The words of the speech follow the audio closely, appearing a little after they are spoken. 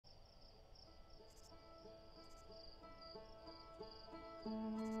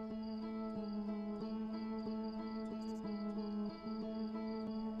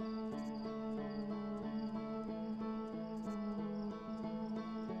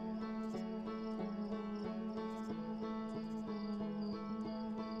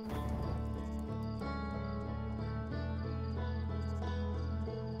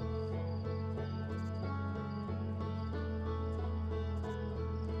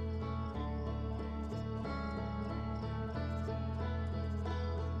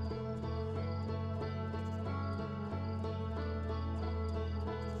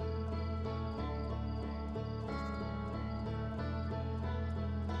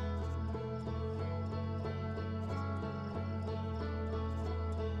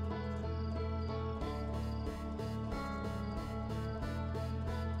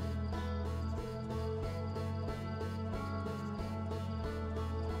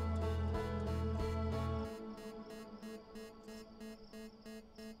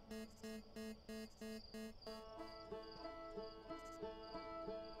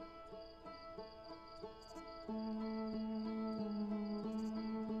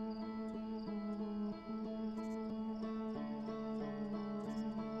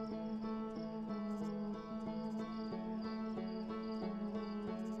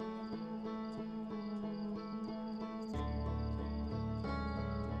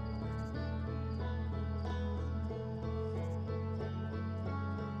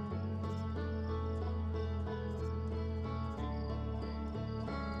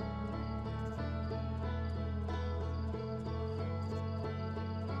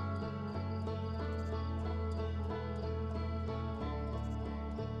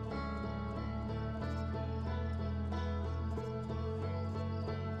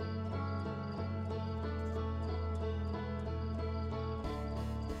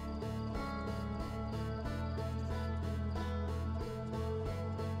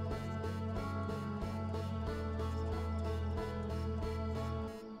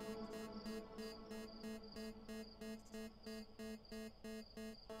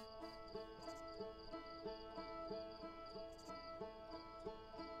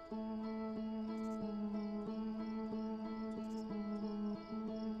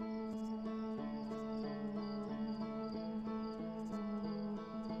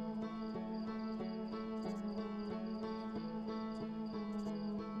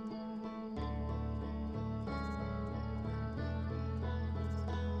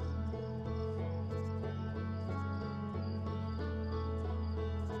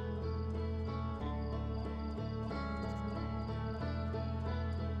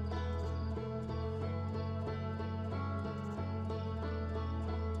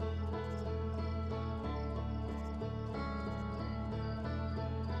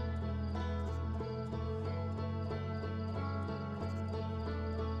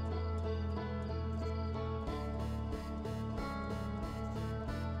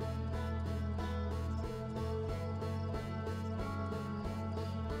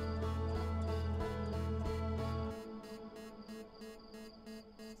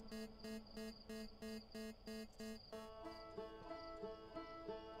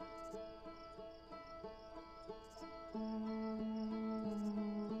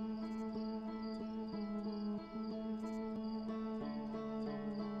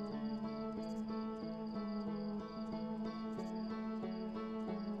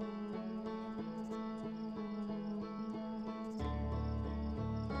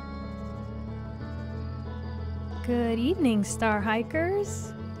Good evening, Star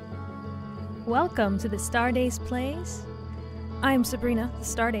Hikers. Welcome to the Stardazed Plays. I'm Sabrina the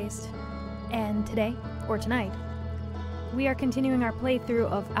Stardazed, and today, or tonight, we are continuing our playthrough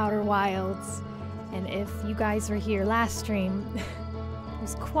of Outer Wilds. And if you guys were here last stream, it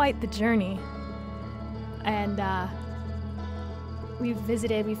was quite the journey. And we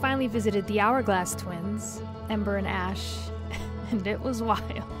finally visited the Hourglass twins, Ember and Ash, and it was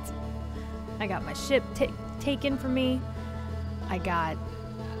wild. I got my ship taken from me. There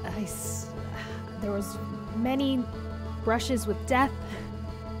was many brushes with death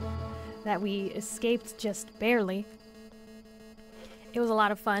that we escaped just barely. It was a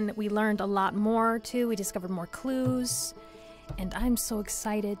lot of fun. We learned a lot more too. We discovered more clues, and I'm so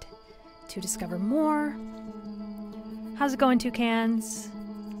excited to discover more. How's it going, Toucans?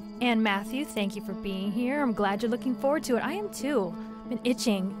 And Matthew, thank you for being here. I'm glad you're looking forward to it. I am too. I've been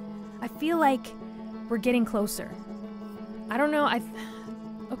itching. I feel like we're getting closer. I don't know.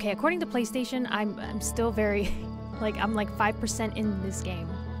 Okay, according to PlayStation, I'm still very I'm like 5% in this game.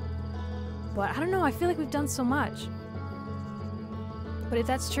 But I don't know. I feel like we've done so much. But if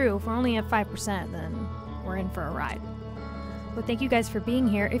that's true, if we're only at 5%, then we're in for a ride. But thank you guys for being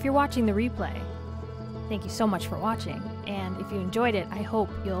here. If you're watching the replay, thank you so much for watching. And if you enjoyed it, I hope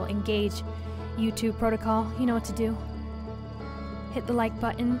you'll engage YouTube protocol. You know what to do. Hit the like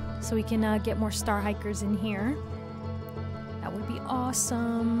button so we can get more Star Hikers in here. That would be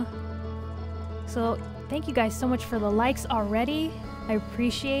awesome. So thank you guys so much for the likes already. I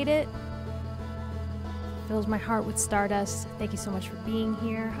appreciate it. Fills my heart with stardust. Thank you so much for being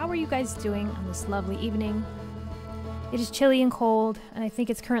here. How are you guys doing on this lovely evening? It is chilly and cold, and I think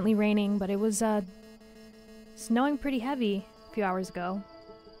it's currently raining, but it was snowing pretty heavy a few hours ago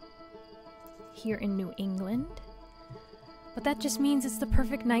here in New England. But that just means it's the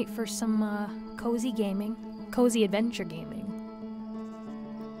perfect night for some cozy gaming, cozy adventure gaming.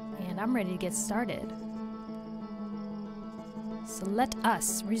 And I'm ready to get started. So let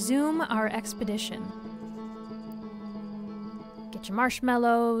us resume our expedition. Get your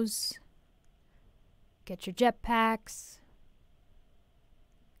marshmallows. Get your jetpacks.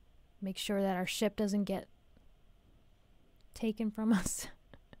 Make sure that our ship doesn't get taken from us.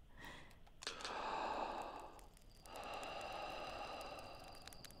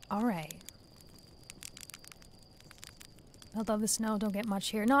 All right. I love the snow. Don't get much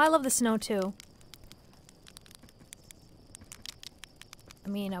here. No, I love the snow too. I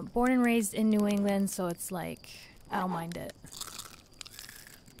mean, I'm born and raised in New England, so it's like, I don't mind it.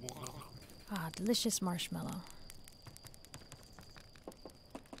 Ah, delicious marshmallow.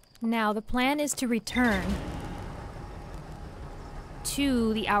 Now, the plan is to return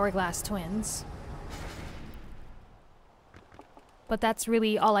to the Hourglass twins. But that's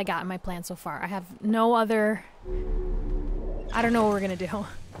really all I got in my plan so far. I have no other... I don't know what we're gonna do.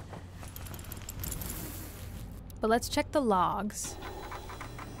 But let's check the logs.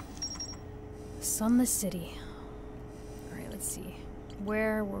 Sunless City. Alright, let's see.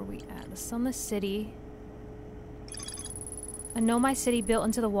 Where were we at? The Sunless City. A nomai city built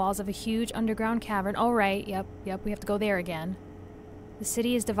into the walls of a huge underground cavern. Oh, right. Yep, we have to go there again. The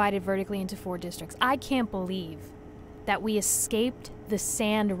city is divided vertically into 4 districts. I can't believe that we escaped the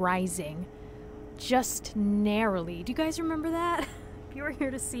sand rising just narrowly. Do you guys remember that? If you were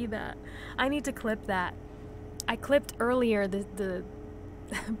here to see that, I need to clip that. I clipped earlier the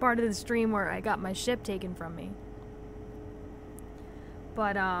part of the stream where I got my ship taken from me.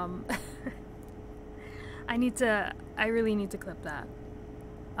 But I really need to clip that.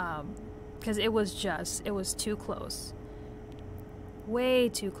 Because it was too close. Way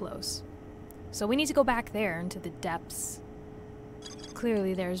too close. So we need to go back there into the depths.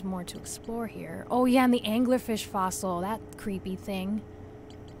 Clearly there's more to explore here. Oh yeah, and the anglerfish fossil, that creepy thing.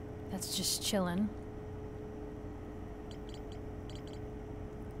 That's just chillin'.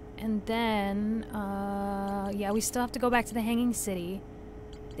 And then, yeah, we still have to go back to the Hanging City.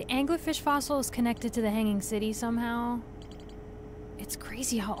 The anglerfish fossil is connected to the Hanging City somehow. It's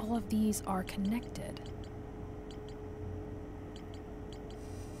crazy how all of these are connected.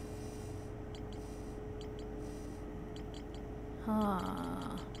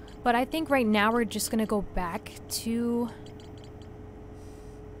 But I think right now we're just gonna go back to...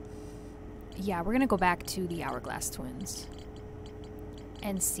 Yeah, we're gonna go back to the Hourglass twins.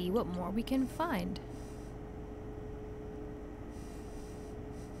 And see what more we can find.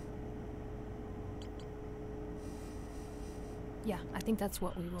 Yeah, I think that's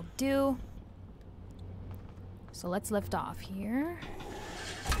what we will do. So let's lift off here.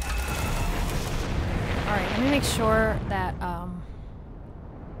 Alright, let me make sure that,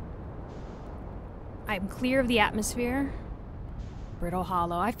 I'm clear of the atmosphere. Brittle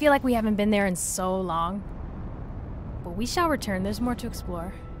Hollow. I feel like we haven't been there in so long. But we shall return. There's more to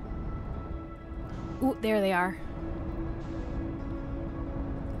explore. Ooh, there they are.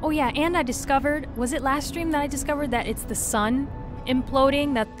 Oh yeah, and I discovered, was it last stream that I discovered that it's the sun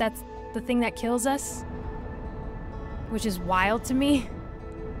imploding? That's the thing that kills us? Which is wild to me.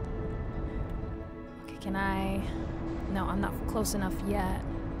 Okay, can I... No, I'm not close enough yet.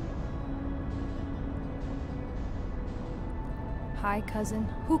 Hi, cousin.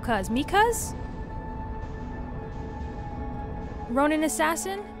 Who cuz? Me cuz? Ronin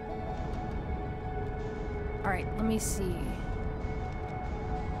assassin? Alright, let me see.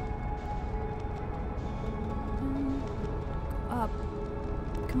 Up.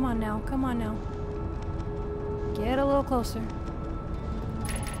 Come on now, come on now. Get a little closer. No,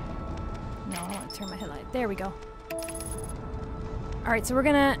 I want to turn my headlight. There we go. Alright, so we're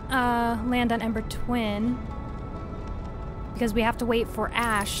gonna land on Ember Twin. Because we have to wait for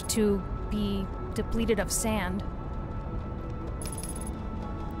Ash to be depleted of sand.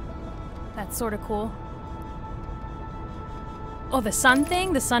 That's sort of cool. Oh, the sun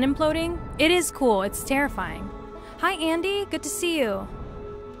thing? The sun imploding? It is cool. It's terrifying. Hi, Andy. Good to see you.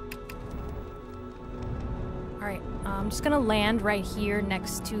 Alright, I'm just gonna land right here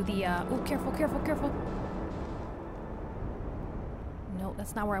next to the, oh, careful, careful, careful. No,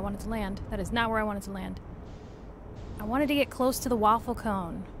 that's not where I wanted to land. That is not where I wanted to land. I wanted to get close to the waffle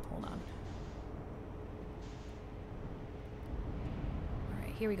cone. Hold on.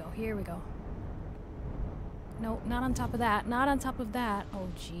 Alright, here we go, here we go. No, not on top of that. Not on top of that. Oh,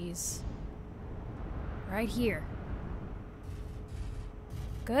 jeez. Right here.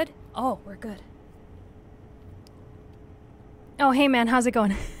 Good? Oh, we're good. Oh, hey man, how's it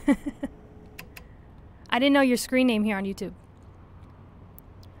going? I didn't know your screen name here on YouTube.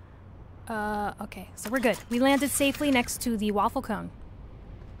 Okay, so we're good. We landed safely next to the waffle cone.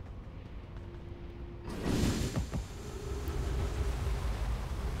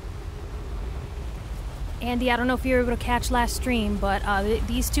 Andy, I don't know if you were able to catch last stream, but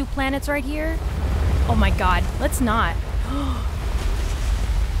these two planets right here... Oh my god, let's not.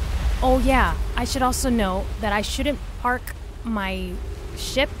 Oh yeah, I should also note that I shouldn't park my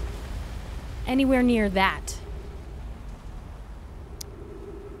ship anywhere near that.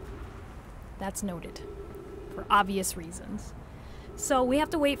 That's noted. For obvious reasons. So we have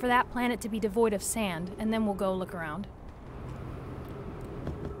to wait for that planet to be devoid of sand, and then we'll go look around.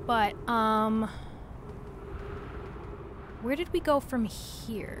 But, where did we go from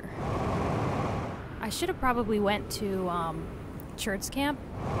here? I should have probably went to, Church Camp.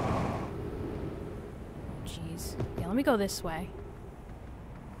 Jeez. Yeah, let me go this way.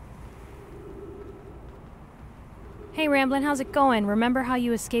 Hey Ramblin', how's it going? Remember how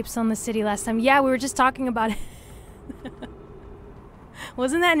you escaped Sun the City last time? Yeah, we were just talking about it.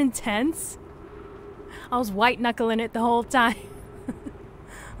 Wasn't that intense? I was white-knuckling it the whole time.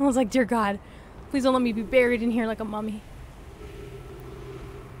 I was like, dear God, please don't let me be buried in here like a mummy.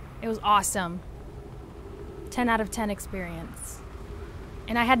 It was awesome. 10 out of 10 experience.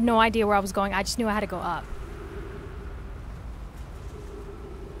 And I had no idea where I was going. I just knew I had to go up.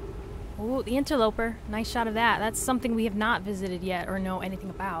 Ooh, the interloper. Nice shot of that. That's something we have not visited yet or know anything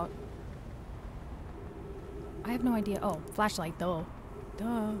about. I have no idea. Oh, flashlight, though.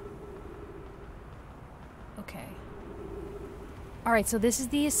 Duh. Okay. Alright, so this is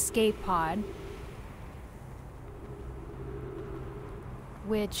the escape pod.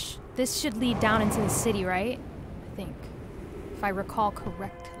 Which, this should lead down into the city, right? I think. If I recall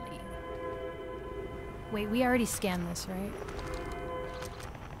correctly. Wait, we already scanned this, right?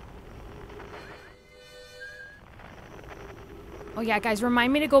 Oh yeah, guys,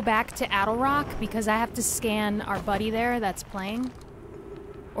 remind me to go back to Addlerock because I have to scan our buddy there that's playing.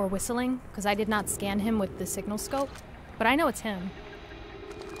 Or whistling, because I did not scan him with the signal scope. But I know it's him.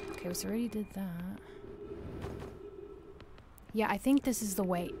 Okay, so we already did that. Yeah, I think this is the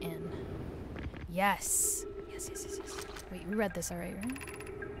way in. Yes. Yes, yes, yes, yes. Wait, we read this already, right?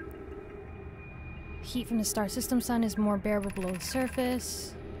 Heat from the star system sun is more bearable below the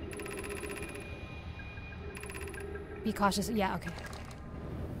surface. Be cautious. Yeah, okay.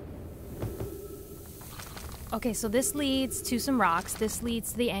 Okay, so this leads to some rocks. This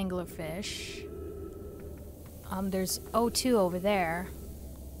leads to the anglerfish. There's O2 over there.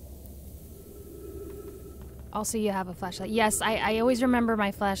 Also, you have a flashlight. Yes, I always remember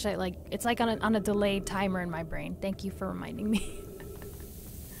my flashlight. Like, it's like on a delayed timer in my brain. Thank you for reminding me.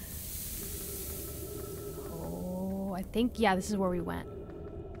 Oh, I think, yeah, this is where we went.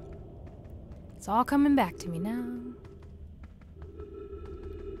 It's all coming back to me now.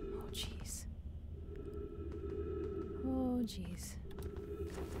 Oh, jeez. jeez.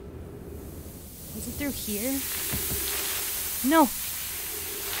 Is it through here? No!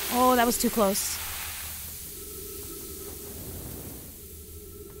 Oh, that was too close.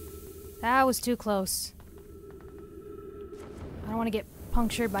 That was too close. I don't want to get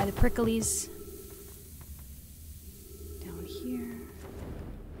punctured by the pricklies. Down here.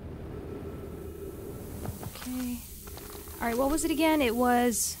 Okay. Alright, what was it again? It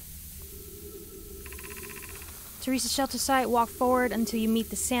was... to reach the shelter site, walk forward until you meet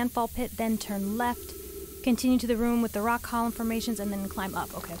the sandfall pit, then turn left. Continue to the room with the rock column formations, and then climb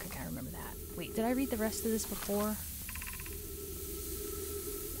up. Okay, I remember that. Wait, did I read the rest of this before?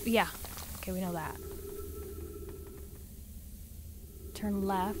 Yeah. Okay, we know that. Turn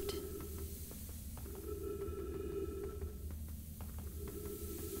left.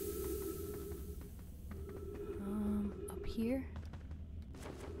 Up here.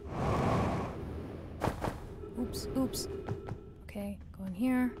 Oops. Okay, go in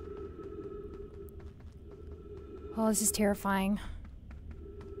here. Oh, this is terrifying.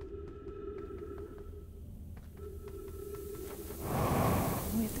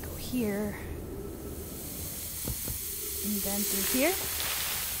 We have to go here. And then through here.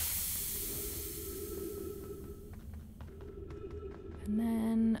 And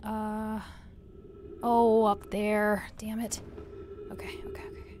then, oh, up there. Damn it. Okay.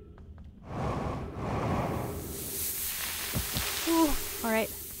 Ooh, alright.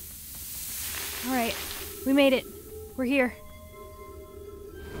 We made it. We're here.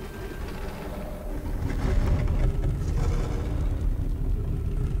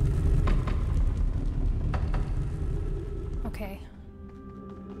 Okay.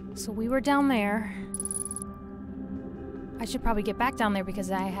 So we were down there. I should probably get back down there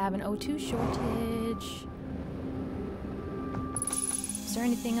because I have an O2 shortage. Is there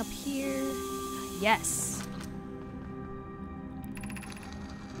anything up here? Yes.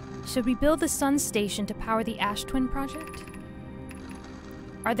 Should we build the sun station to power the Ash Twin project?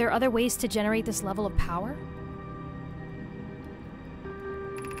 Are there other ways to generate this level of power?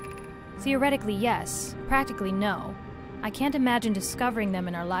 Theoretically, yes. Practically, no. I can't imagine discovering them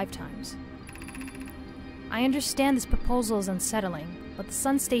in our lifetimes. I understand this proposal is unsettling, but the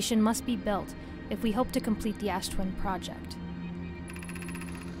sun station must be built if we hope to complete the Ash Twin project.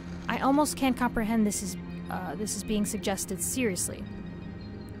 I almost can't comprehend this is being suggested seriously.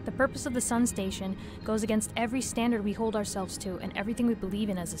 The purpose of the sun station goes against every standard we hold ourselves to and everything we believe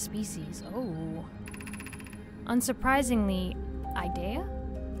in as a species. Oh. Unsurprisingly, idea?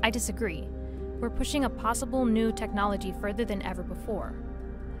 I disagree. We're pushing a possible new technology further than ever before.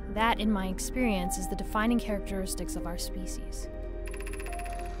 That, in my experience, is the defining characteristics of our species.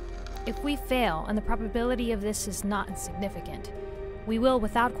 If we fail, and the probability of this is not insignificant, we will,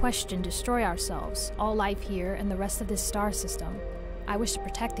 without question, destroy ourselves, all life here, and the rest of this star system. I wish to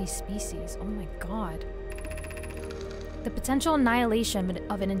protect these species. Oh my god. The potential annihilation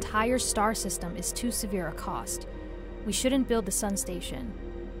of an entire star system is too severe a cost. We shouldn't build the sun station,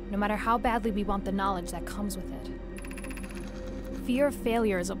 no matter how badly we want the knowledge that comes with it. Fear of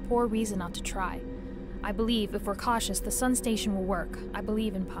failure is a poor reason not to try. I believe, if we're cautious, the sun station will work. I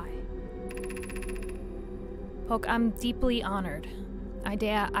believe in Pi. Poke, I'm deeply honored.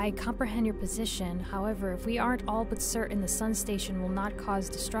 Idea, I comprehend your position. However, if we aren't all but certain the sun station will not cause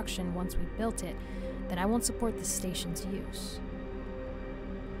destruction once we've built it, then I won't support the station's use.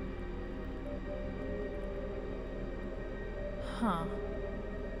 Huh.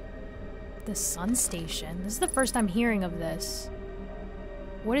 The sun station? This is the first I'm hearing of this.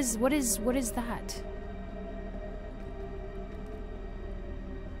 What is that?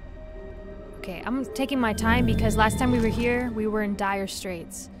 Okay, I'm taking my time because last time we were here, we were in dire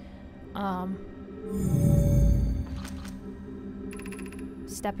straits.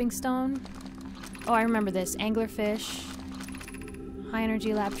 Stepping stone. Oh, I remember this. Anglerfish. High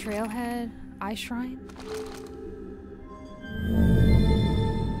energy lab trailhead. Eye shrine.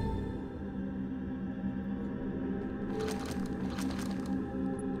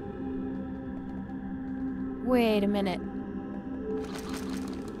 Wait a minute.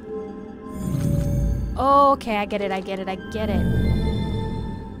 Okay, I get it.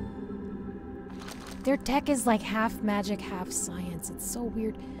 Their tech is like half magic, half science. It's so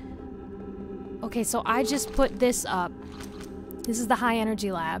weird. Okay, so I just put this up. This is the high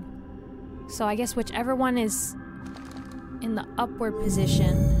energy lab. So I guess whichever one is in the upward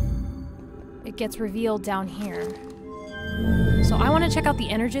position, it gets revealed down here. So I want to check out the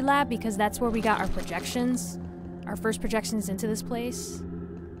energy lab because that's where we got our projections. Our first projections into this place.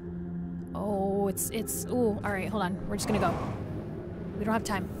 Oh, ooh, alright, hold on. We're just gonna go. We don't have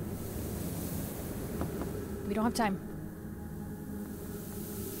time.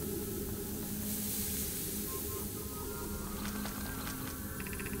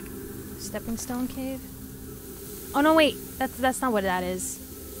 stepping stone cave? Oh no, wait. That's not what that is.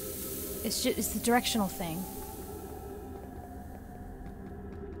 It's the directional thing.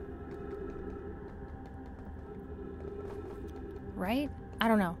 Right? I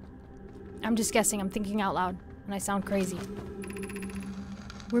don't know. I'm just guessing. I'm thinking out loud, and I sound crazy.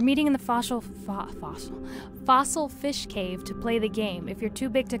 We're meeting in the fossil fish cave to play the game. If you're too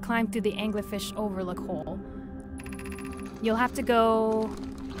big to climb through the anglerfish overlook hole, you'll have to go...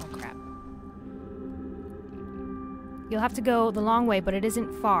 Oh, crap. You'll have to go the long way, but it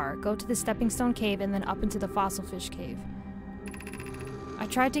isn't far. Go to the stepping stone cave and then up into the fossil fish cave. I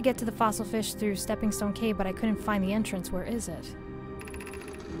tried to get to the fossil fish through stepping stone cave, but I couldn't find the entrance. Where is it?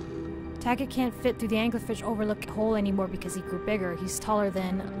 Taggart can't fit through the anglerfish overlook hole anymore because he grew bigger. He's taller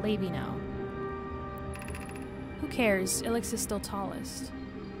than Levy now. Who cares? Ilix is still tallest.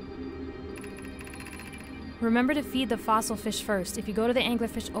 Remember to feed the fossil fish first. If you go to the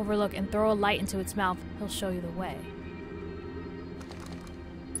anglerfish overlook and throw a light into its mouth, he'll show you the way.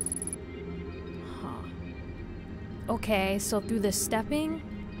 Huh. Okay, so through the stepping?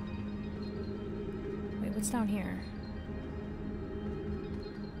 Wait, what's down here?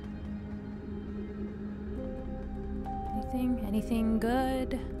 Anything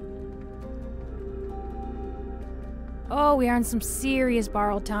good? Oh, we are in some serious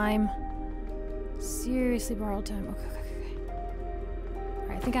borrowed time. Seriously borrowed time. Okay.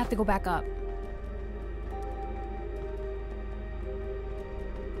 Alright, I think I have to go back up.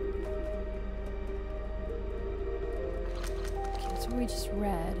 Okay, that's what we just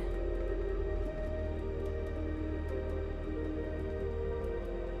read.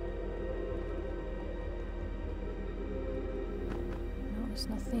 There's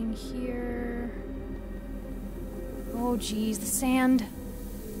nothing here. Oh, geez, the sand.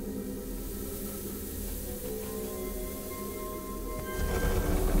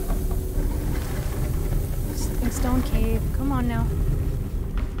 Stepping stone cave. Come on now.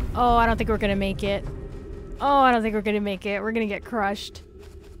 Oh, I don't think we're gonna make it. Oh, I don't think we're gonna make it. We're gonna get crushed.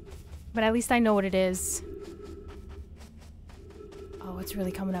 But at least I know what it is. Oh, it's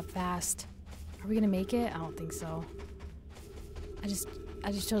really coming up fast. Are we gonna make it? I don't think so.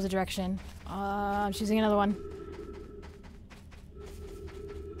 I just chose a direction. I'm choosing another one.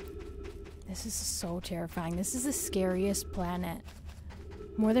 This is so terrifying. This is the scariest planet.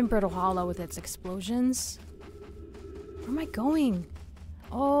 More than Brittle Hollow with its explosions. Where am I going?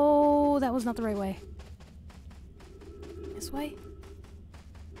 Oh, that was not the right way. This way?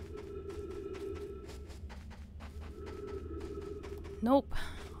 Nope.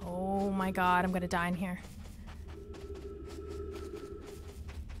 Oh my god, I'm gonna die in here.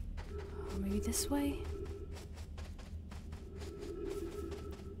 Maybe this way?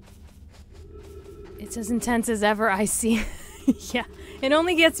 It's as intense as ever, I see. Yeah, it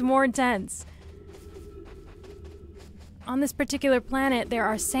only gets more intense. On this particular planet, there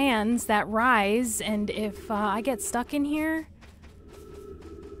are sands that rise, and if I get stuck in here,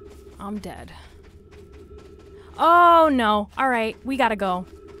 I'm dead. Oh, no. Alright, we gotta go.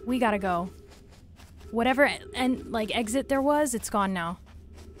 We gotta go. Whatever exit there was, it's gone now.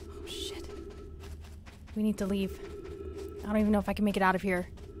 We need to leave. I don't even know if I can make it out of here.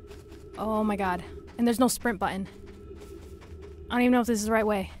 Oh my god. And there's no sprint button. I don't even know if this is the right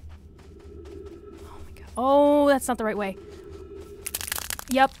way. Oh my god. Oh, that's not the right way.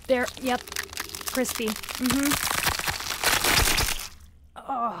 Yep, there. Yep. Crispy.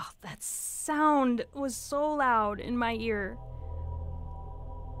 Oh, that sound was so loud in my ear.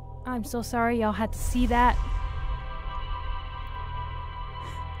 I'm so sorry y'all had to see that.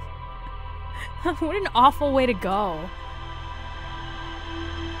 What an awful way to go.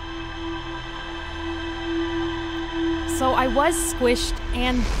 So I was squished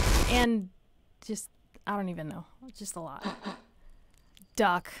and just, I don't even know. Just a lot.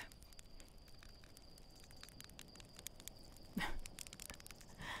 Duck. I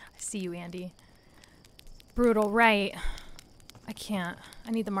see you, Andy. Brutal, right. I can't.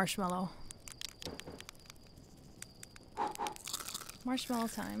 I need the marshmallow. Marshmallow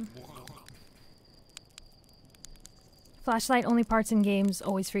time. Flashlight only parts in games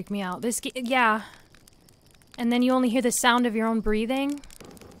always freak me out. Yeah. And then you only hear the sound of your own breathing.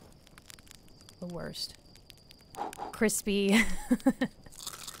 The worst. Crispy.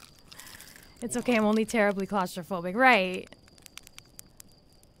 It's okay, I'm only terribly claustrophobic. Right.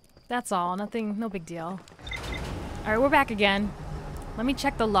 That's all. Nothing, no big deal. Alright, we're back again. Let me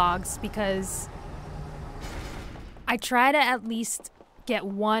check the logs because I try to at least get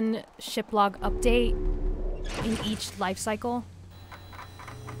one ship log update in each life cycle.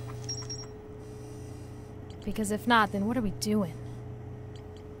 Because if not, then what are we doing?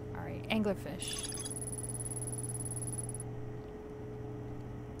 Alright, anglerfish.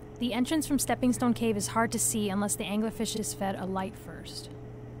 The entrance from Stepping Stone Cave is hard to see unless the anglerfish is fed a light first.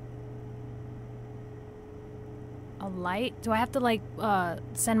 A light? Do I have to, like,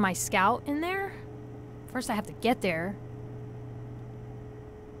 send my scout in there? First I have to get there.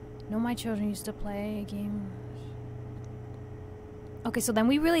 No, my children used to play a game. Okay, so then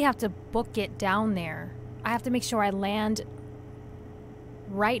we really have to book it down there. I have to make sure I land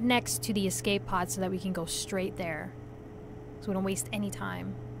right next to the escape pod so that we can go straight there. So we don't waste any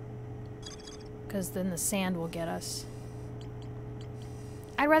time. Because then the sand will get us.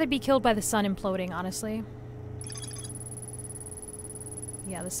 I'd rather be killed by the sun imploding, honestly.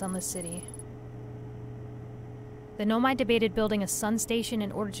 Yeah, the Sunless City. The Nomai debated building a sun station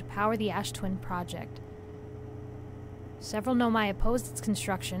in order to power the Ash Twin project. Several Nomai opposed its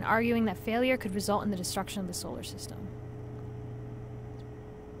construction, arguing that failure could result in the destruction of the solar system.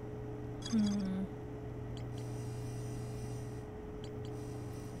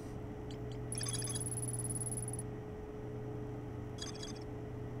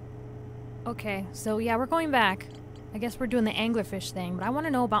 Okay, so yeah, we're going back. I guess we're doing the anglerfish thing, but I want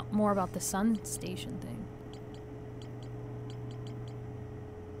to know more about the sun station thing.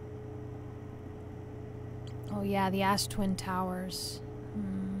 Oh yeah, the Ash Twin Towers.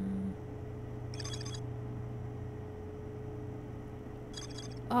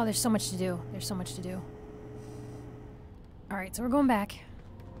 Oh, there's so much to do. There's so much to do. Alright, so we're going back.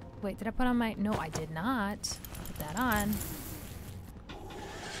 Wait, did I put on my... No, I did not put that on.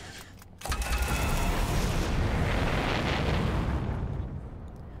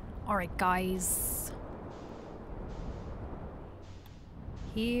 Alright, guys.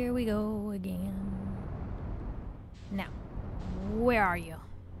 Here we go again. Now, where are you?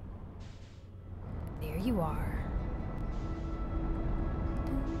 There you are.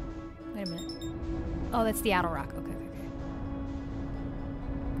 Wait a minute. Oh, that's the Outer Rock. Okay, okay.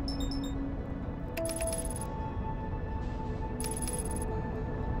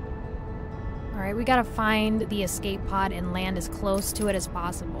 Alright, we gotta find the escape pod and land as close to it as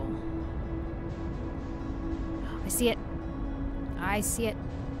possible. I see it. I see it.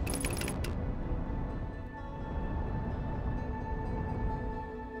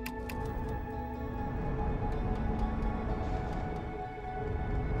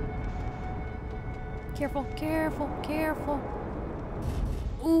 Careful, careful, careful.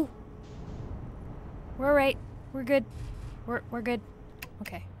 Ooh. We're alright. We're good. We're good.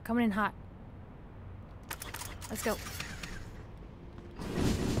 Okay, coming in hot. Let's go.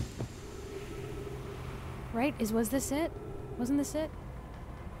 Right? Was this it? Wasn't this it?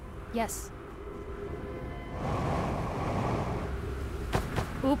 Yes.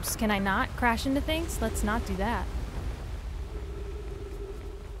 Oops, can I not crash into things? Let's not do that.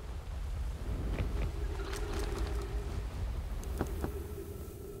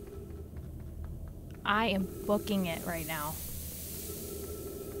 I am booking it right now.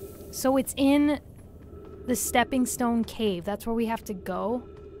 So it's in the Stepping Stone Cave. That's where we have to go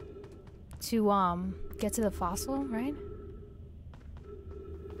to get to the fossil, right? Right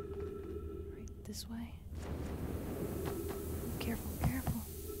this way. Careful, careful.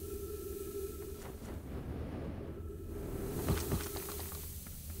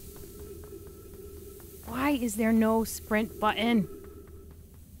 Why is there no sprint button?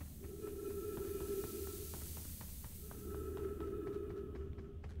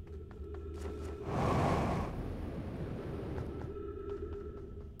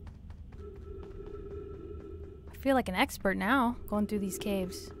 I feel like an expert now, going through these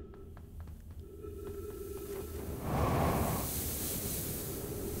caves.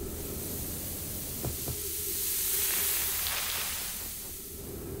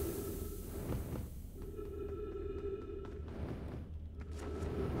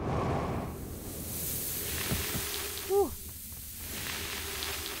 Whew.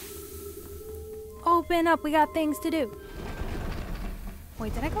 Open up, we got things to do.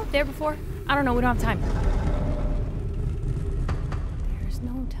 Wait, did I go up there before? I don't know, we don't have time.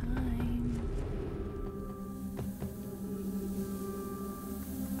 No time.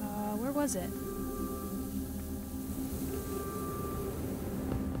 Where was it?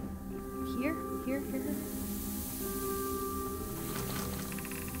 Here? Here? Here?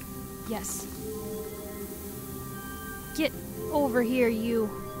 Yes. Get over here, you.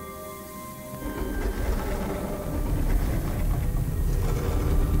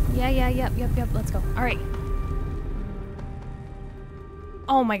 Yep. Let's go. All right.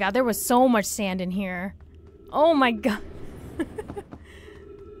 Oh my god, there was so much sand in here. Oh my god.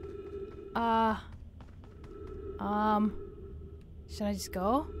 Should I just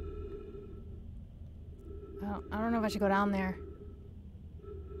go? I don't know if I should go down there.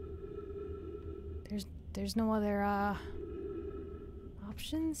 There's no other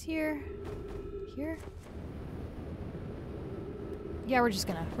options here. Here? Yeah, we're just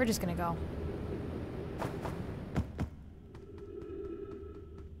gonna go.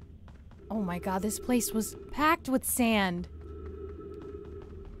 Oh my god, this place was packed with sand.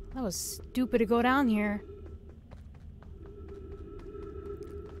 That was stupid to go down here.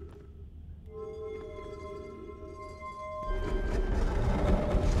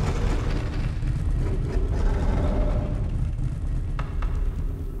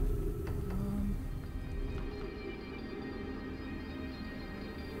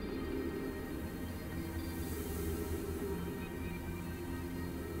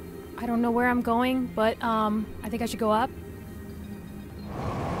 I don't know where I'm going, but I think I should go up.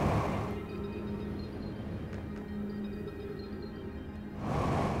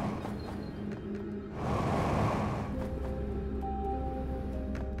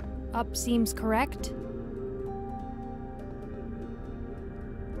 Up seems correct.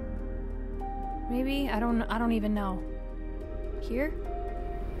 Maybe? I don't even know. Here?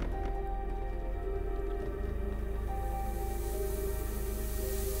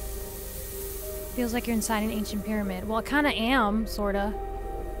 Feels like you're inside an ancient pyramid. Well, I kind of am, sorta.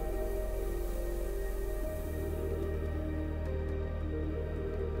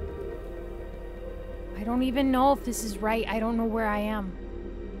 I don't even know if this is right. I don't know where I am.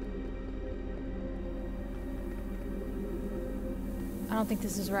 I don't think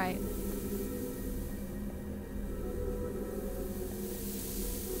this is right.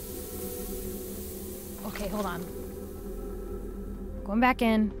 Okay, hold on. Going back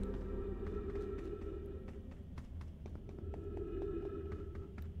in.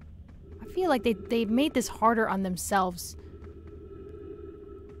 I feel like they made this harder on themselves.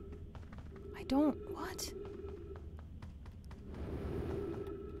 I don't... What?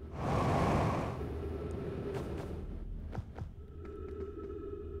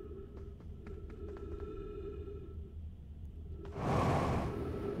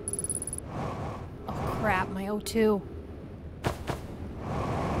 Oh crap, my O2.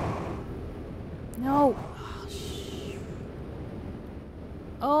 No.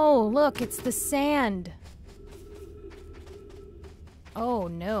 Oh, look, it's the sand. Oh,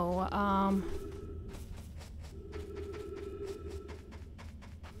 no. Oh,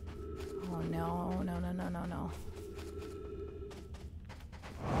 no. No, no, no, no, no.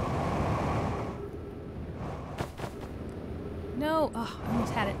 No. Oh, I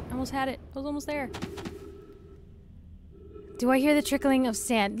almost had it. I almost had it. I was almost there. Do I hear the trickling of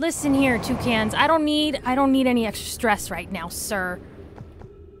sand? Listen here, toucans. I don't need any extra stress right now, sir.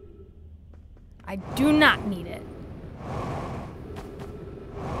 I do not need it.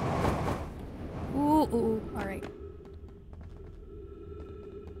 Ooh, ooh, all right.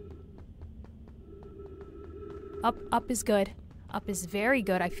 Up is good. Up is very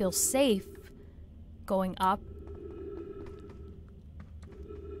good. I feel safe going up.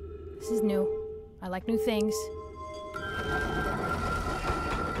 This is new. I like new things.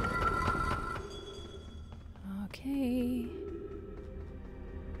 Okay.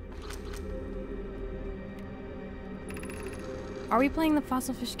 Are we playing the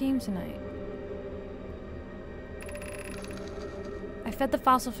fossil fish game tonight? I fed the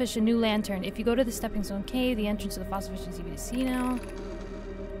fossil fish a new lantern. If you go to the stepping stone cave, the entrance to the fossil fish is easy to see now.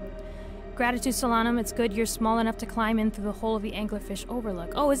 Gratitude, Solanum. It's good you're small enough to climb in through the hole of the anglerfish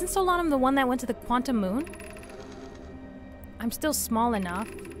overlook. Oh, isn't Solanum the one that went to the quantum moon? I'm still small enough.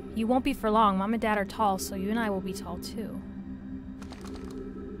 You won't be for long. Mom and Dad are tall, so you and I will be tall too.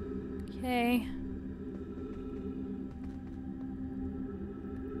 Okay.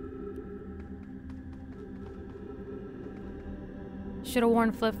 Should have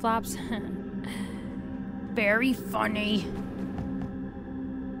worn flip-flops. Very funny.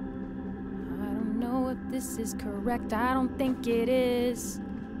 I don't know if this is correct. I don't think it is.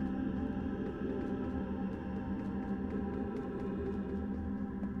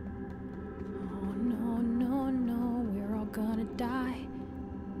 Oh, no, no, no. We're all gonna die.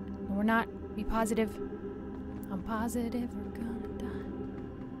 No, we're not. Be positive. I'm positive we're gonna die.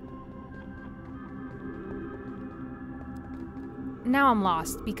 Now I'm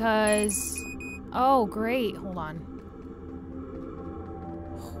lost because... Oh, great. Hold on.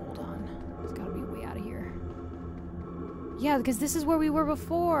 Hold on. There's gotta be a way out of here. Yeah, because this is where we were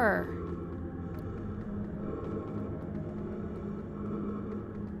before.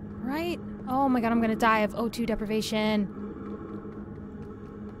 Right? Oh my god, I'm gonna die of O2 deprivation.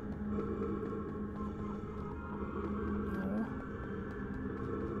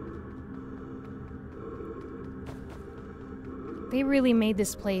 They really made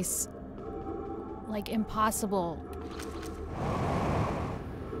this place, like, impossible.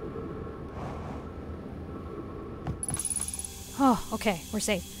 Oh, okay, we're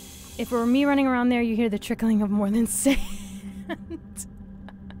safe. If it were me running around there, you hear the trickling of more than sand.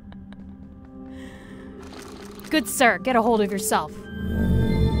 Good sir, get a hold of yourself.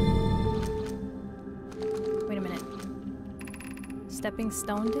 Wait a minute. Stepping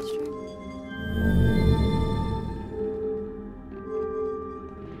Stone District?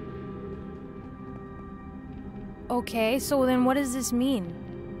 Okay, so then what does this mean?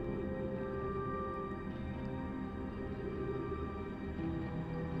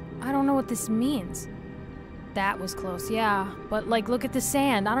 I don't know what this means. That was close, yeah. But, like, look at the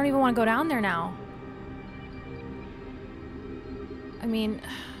sand. I don't even want to go down there now. I mean...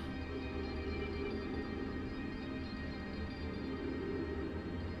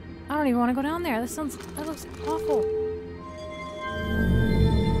 I don't even want to go down there. That looks awful.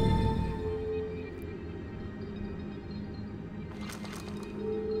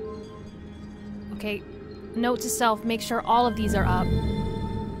 Okay, note to self, make sure all of these are up.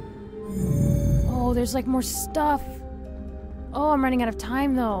 Oh, there's like more stuff. Oh, I'm running out of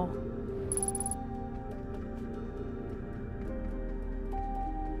time though.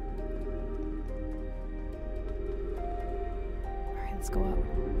 Alright, let's go up.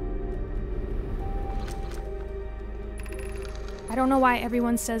 I don't know why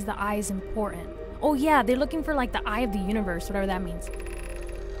everyone says the eye is important. Oh yeah, they're looking for like the eye of the universe, whatever that means.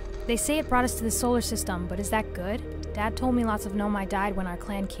 They say it brought us to the solar system, but is that good? Dad told me lots of Nomai died when our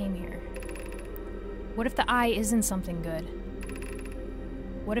clan came here. What if the eye isn't something good?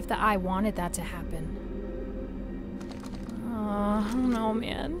 What if the eye wanted that to happen? I don't know,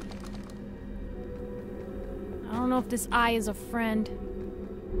 man. I don't know if this eye is a friend.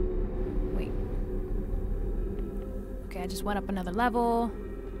 Wait. Okay, I just went up another level.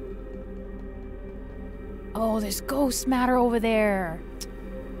 Oh, there's ghost matter over there.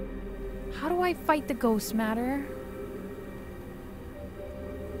 How do I fight the ghost matter?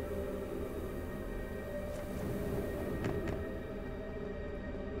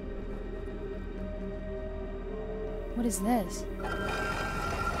 What is this?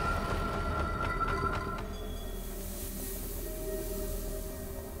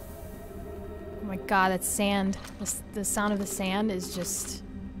 Oh my god, that's sand. The sound of the sand is just...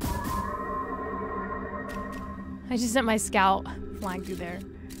 I just sent my scout flying through there.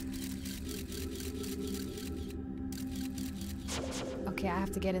 Okay, I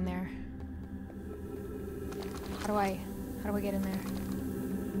have to get in there. How do I get in there?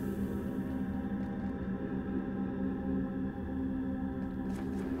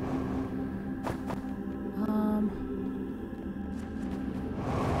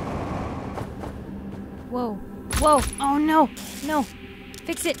 Whoa. Whoa! Oh no! No!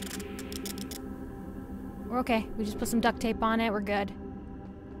 Fix it! We're okay. We just put some duct tape on it. We're good.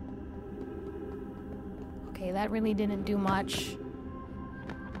 Okay, that really didn't do much.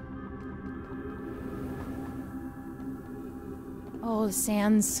 Oh, the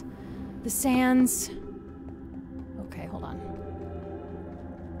sands. The sands. Okay, hold on.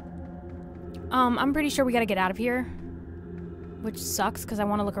 I'm pretty sure we gotta get out of here. Which sucks, because I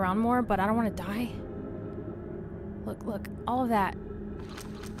want to look around more, but I don't want to die. Look, look. All of that.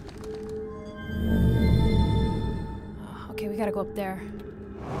 Okay, we gotta go up there.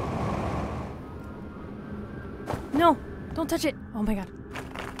 No! Don't touch it! Oh my god.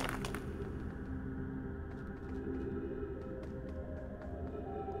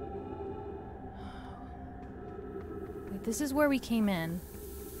 Wait, this is where we came in.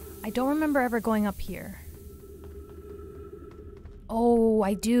 I don't remember ever going up here. Oh,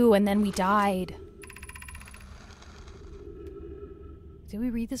 I do, and then we died. Did we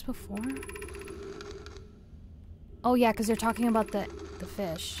read this before? Oh yeah, because they're talking about the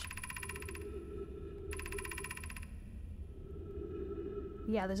fish.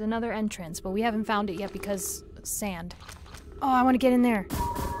 Yeah, there's another entrance, but we haven't found it yet because sand. Oh, I want to get in there.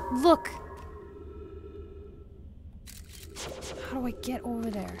 Look! How do I get over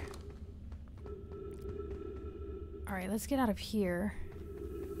there? Alright, let's get out of here.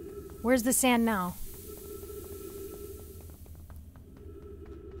 Where's the sand now?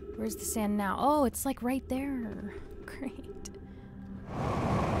 Where's the sand now? Oh, it's like right there. Great.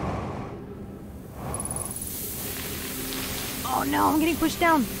 Oh no, I'm getting pushed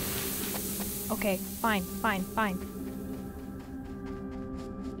down. Okay, fine, fine, fine.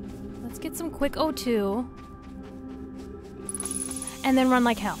 Let's get some quick O2. And then run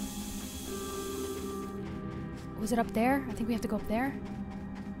like hell. Was it up there? I think we have to go up there.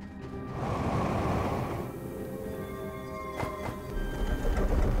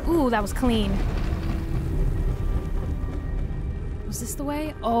 Ooh, that was clean. Was this the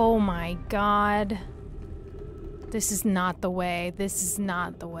way? Oh my god. This is not the way. This is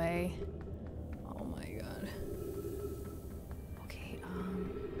not the way. Oh my god. Okay,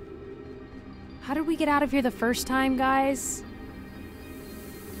 how did we get out of here the first time, guys?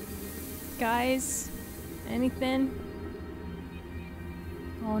 Guys? Anything?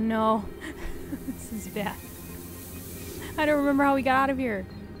 Oh no. This is bad. I don't remember how we got out of here.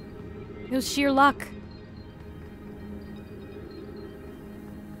 It was sheer luck.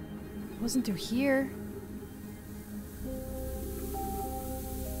 It wasn't through here.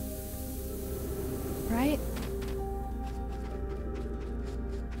 Right?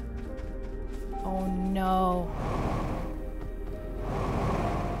 Oh no.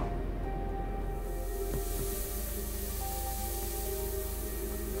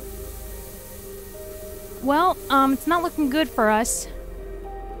 Well, it's not looking good for us.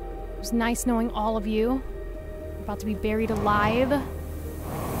 It was nice knowing all of you. We're about to be buried alive.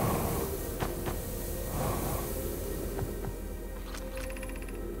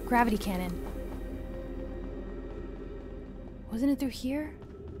 Gravity cannon. Wasn't it through here?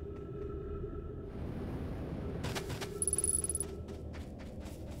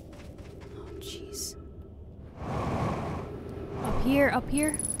 Oh, jeez. Up here, up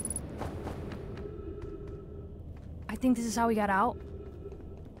here. I think this is how we got out.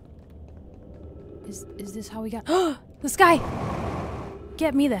 Is this how we got— the sky!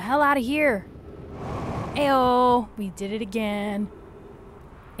 Get me the hell out of here! Ayo! We did it again.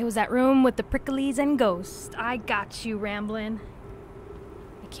 It was that room with the pricklies and ghosts. I got you, Ramblin'.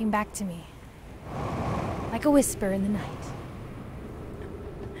 It came back to me. Like a whisper in the night.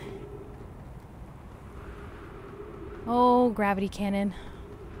 Oh, gravity cannon.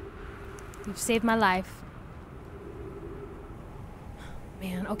 You've saved my life.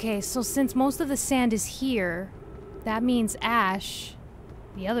 Man, okay, so since most of the sand is here, that means Ash,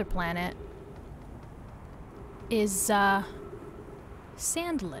 the other planet, is,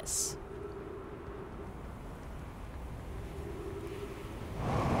 sandless.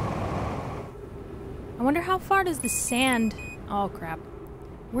 I wonder how far does the sand— oh crap.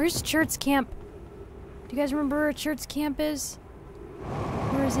 Where's Chert's camp? Do you guys remember where Chert's camp is?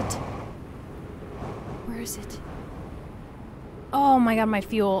 Where is it? Where is it? Oh my god, my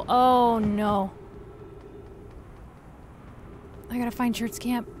fuel. Oh no. I gotta find Chert's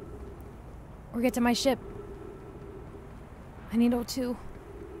camp. Or get to my ship. I need O2.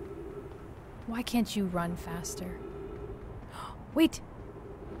 Why can't you run faster? Wait!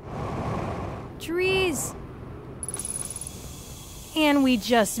 Trees! And we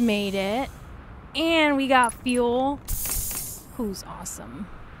just made it. And we got fuel. Who's awesome?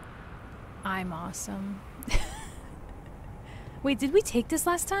 I'm awesome. Wait, did we take this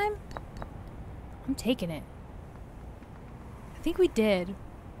last time? I'm taking it. I think we did.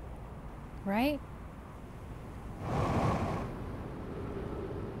 Right?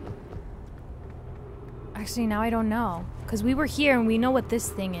 Actually, now I don't know. Because we were here and we know what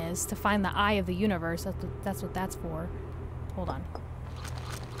this thing is. To find the eye of the universe. That's what that's for. Hold on.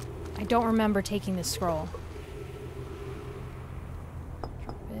 I don't remember taking this scroll.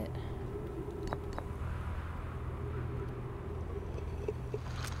 Drop it.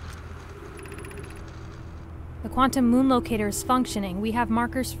 The quantum moon locator is functioning. We have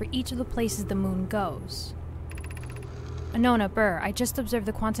markers for each of the places the moon goes. Anona Burr, I just observed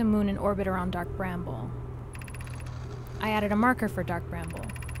the quantum moon in orbit around Dark Bramble. I added a marker for Dark Bramble.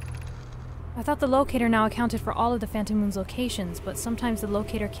 I thought the locator now accounted for all of the Phantom Moon's locations, but sometimes the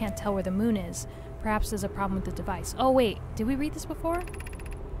locator can't tell where the moon is. Perhaps there's a problem with the device. Oh wait, did we read this before?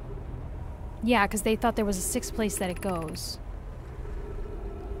 Yeah, because they thought there was a sixth place that it goes.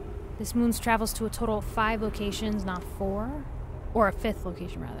 This moon travels to a total of 5 locations, not 4. Or a 5th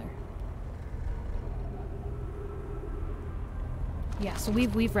location, rather. Yeah, so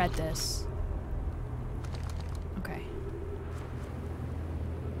we've read this. Okay.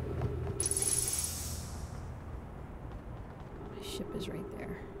 My ship is right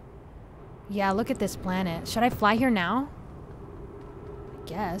there. Yeah, look at this planet. Should I fly here now? I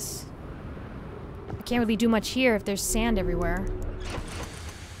guess. I can't really do much here if there's sand everywhere.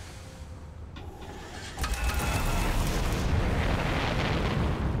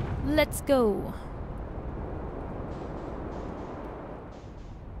 Let's go.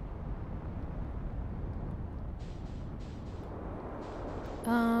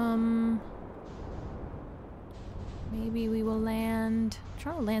 Maybe we will land— I'm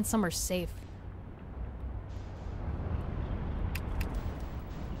trying to land somewhere safe.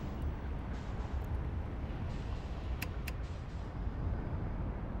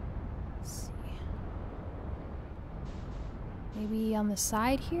 Maybe on the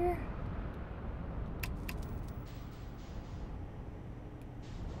side here?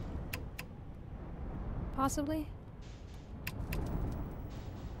 Possibly?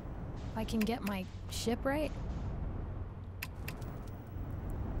 If I can get my ship right?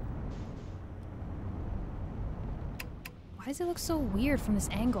 Why does it look so weird from this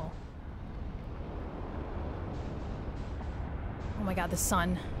angle? Oh my god, the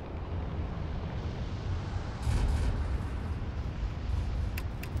sun.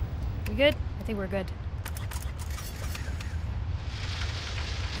 We good? I think we're good.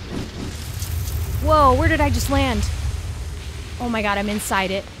 Whoa, where did I just land? Oh my god, I'm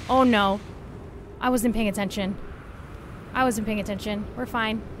inside it. Oh no. I wasn't paying attention. I wasn't paying attention. We're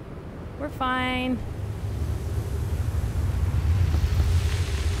fine. We're fine.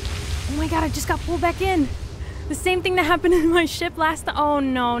 Oh my god, I just got pulled back in. The same thing that happened in my ship last time. Oh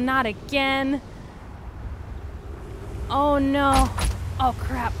no, not again. Oh no. Oh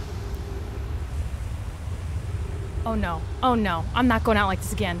crap. Oh no. Oh no. I'm not going out like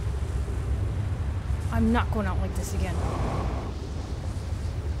this again. I'm not going out like this again.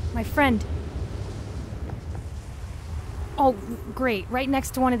 My friend. Oh, great. Right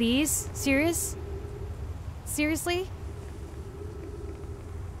next to one of these? Serious? Seriously?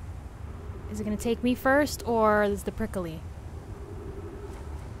 Is it gonna take me first, or is the prickly?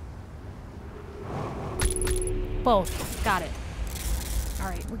 Both. Got it.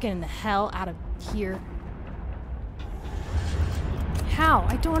 Alright, we're getting the hell out of here. How?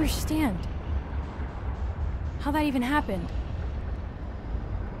 I don't understand. How that even happened.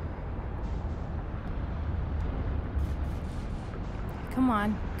 Come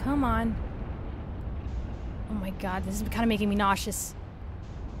on. Come on. Oh my god, this is kind of making me nauseous.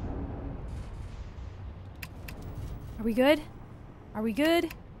 Are we good? Are we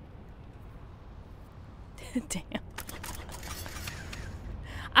good? Damn.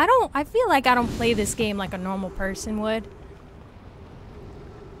 I feel like I don't play this game like a normal person would.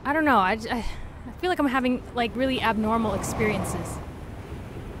 I don't know, I feel like I'm having, like, really abnormal experiences.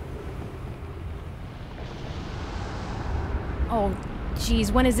 Oh,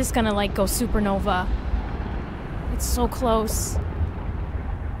 jeez, when is this gonna, like, go supernova? It's so close.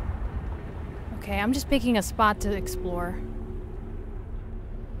 Okay, I'm just picking a spot to explore.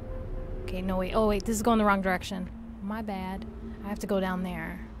 Okay, no, wait. Oh, wait, this is going the wrong direction. My bad. I have to go down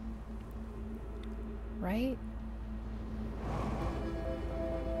there. Right?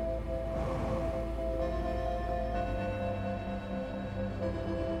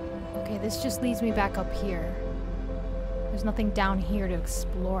 Okay, this just leads me back up here. There's nothing down here to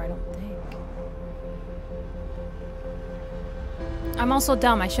explore, I don't think. I'm also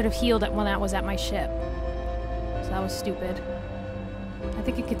dumb. I should have healed it when I was at my ship. So that was stupid. I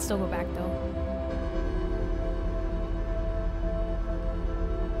think it could still go back, though.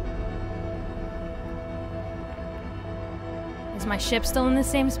 Is my ship still in the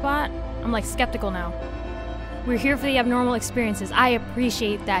same spot? I'm, like, skeptical now. We're here for the abnormal experiences. I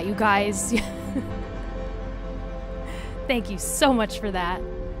appreciate that, you guys. Thank you so much for that.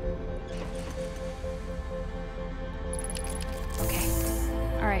 Okay.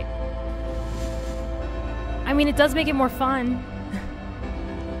 Alright. I mean, it does make it more fun.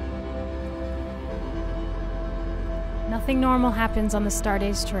 Nothing normal happens on the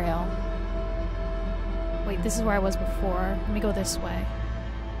Stardazed Trail. Wait, this is where I was before. Let me go this way.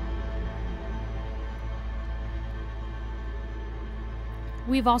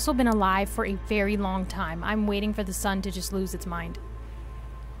 We've also been alive for a very long time. I'm waiting for the sun to just lose its mind.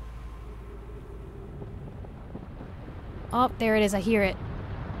 Oh, there it is. I hear it.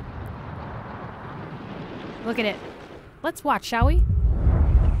 Look at it. Let's watch, shall we?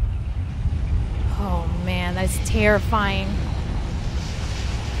 Oh man, that's terrifying.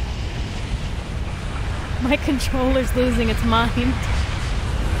 My controller's losing its mind.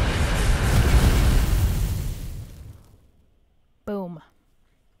 Boom.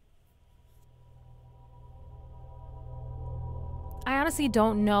 I honestly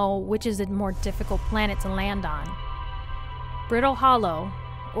don't know which is a more difficult planet to land on. Brittle Hollow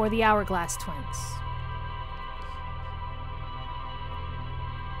or the Hourglass Twins.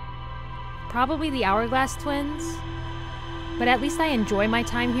 Probably the Hourglass Twins, but at least I enjoy my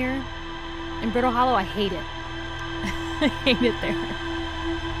time here. In Brittle Hollow, I hate it. I hate it there.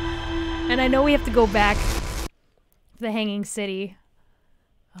 And I know we have to go back to the Hanging City.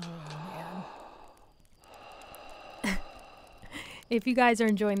 Oh, man. If you guys are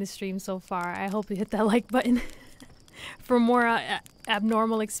enjoying the stream so far, I hope you hit that like button for more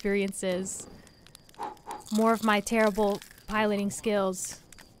abnormal experiences. More of my terrible piloting skills.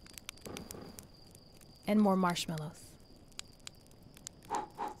 And more marshmallows.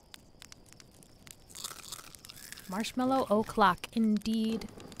 Marshmallow o'clock, indeed.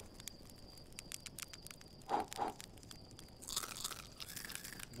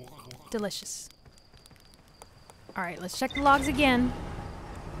 Delicious. Alright, let's check the logs again.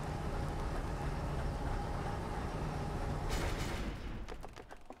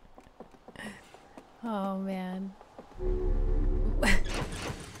 Oh, man.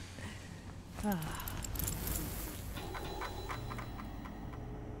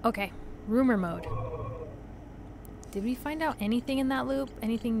 Okay, rumor mode. Did we find out anything in that loop?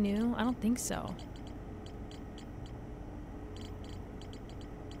 Anything new? I don't think so.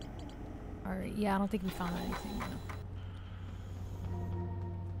 Alright, yeah, I don't think we found anything new.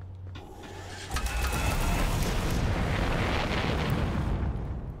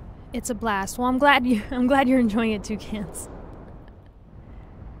 It's a blast. Well, I'm glad you're enjoying it too, Cans.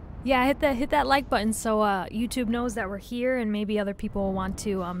 Yeah, hit that like button so YouTube knows that we're here and maybe other people will want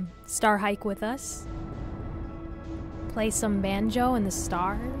to star hike with us. Play some banjo in the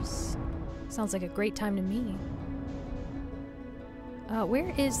stars. Sounds like a great time to me.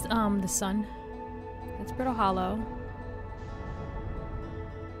 Where is the sun? It's Brittle Hollow.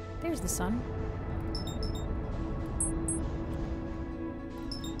 There's the sun.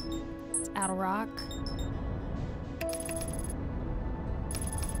 It's Addle Rock.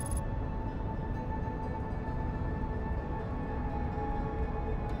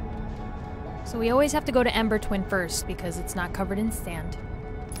 So we always have to go to Ember Twin first because it's not covered in sand.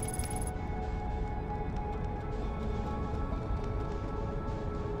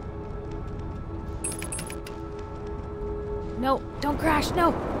 No, don't crash, no!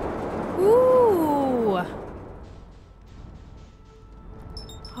 Ooh!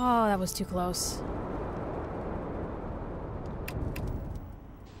 Oh, that was too close.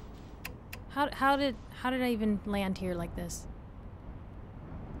 How did I even land here like this?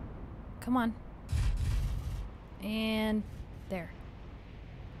 Come on. And there.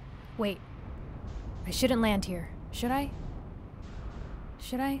 Wait. I shouldn't land here. Should I?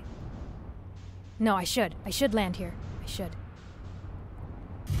 Should I? No, I should. I should land here. I should.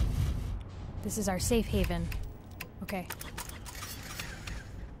 This is our safe haven. Okay.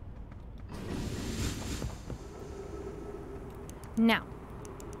 Now.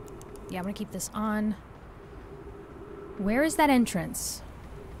 Yeah, I'm gonna keep this on. Where is that entrance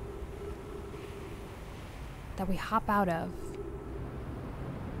that we hop out of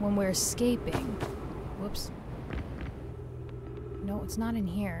when we're escaping? Whoops. No, it's not in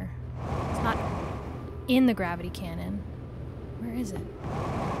here. It's not in the gravity cannon. Where is it?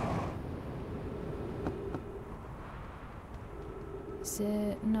 Is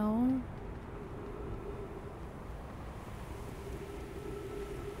it? No.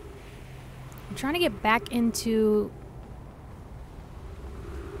 I'm trying to get back into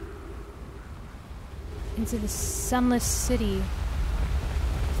the sunless city.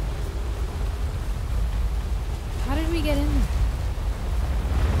 How did we get in there?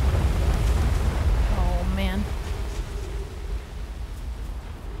 Oh, man.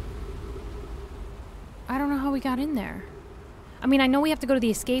 I don't know how we got in there. I mean, I know we have to go to the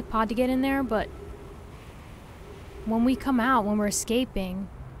escape pod to get in there, but when we come out, when we're escaping,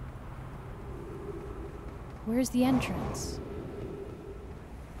 where's the entrance?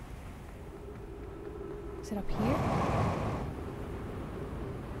 Is it up here?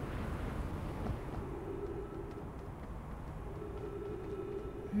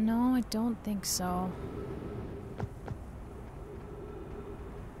 No, I don't think so.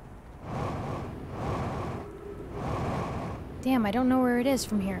 Damn, I don't know where it is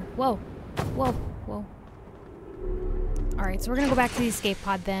from here. Whoa. Whoa. Whoa. Alright, so we're gonna go back to the escape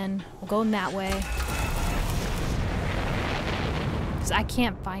pod then. We'll go in that way. Because I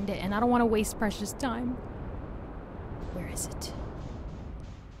can't find it, and I don't want to waste precious time. Where is it?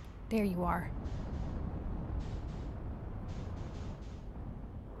 There you are.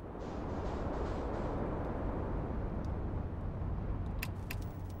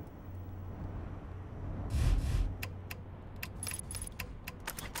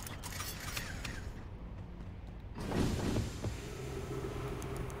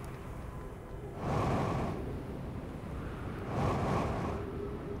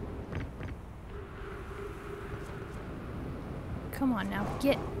 Come on now,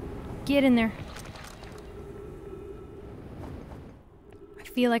 get in there. I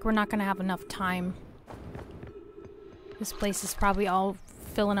feel like we're not gonna have enough time. This place is probably all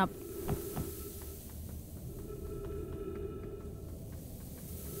filling up.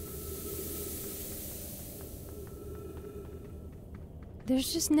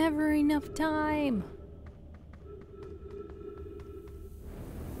 There's just never enough time.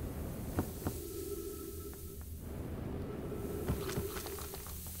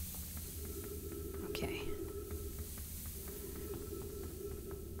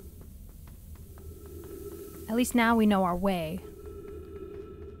 At least now we know our way.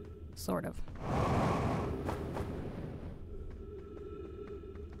 Sort of.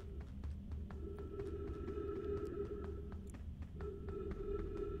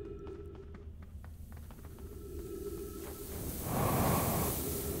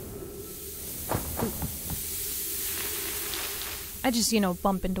 I just,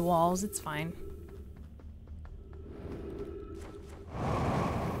 bump into walls. It's fine.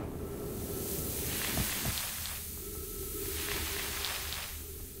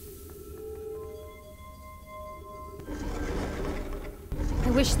 I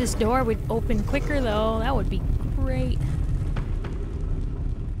wish this door would open quicker, though. That would be great.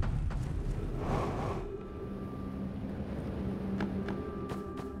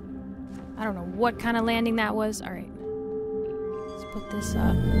 I don't know what kind of landing that was. All right. Put this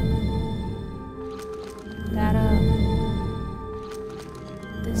up. That up.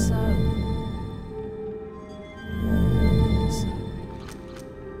 This up. This up.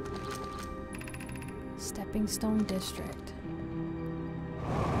 Stepping Stone District.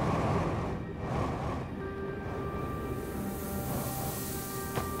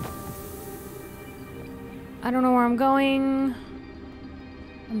 I don't know where I'm going.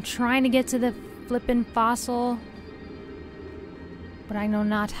 I'm trying to get to the flippin' fossil. But I know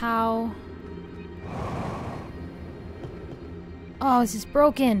not how. Oh, this is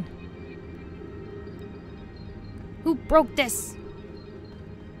broken. Who broke this?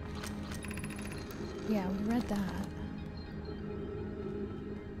 Yeah, we read that.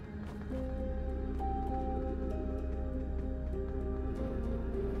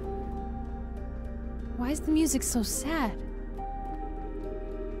 Why is the music so sad?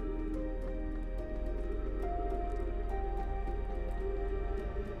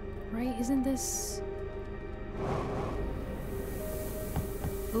 Right? Isn't this...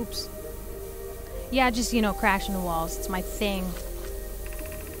 Oops. Yeah, just, crashing the walls. It's my thing.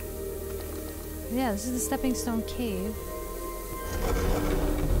 Yeah, this is the Stepping Stone Cave.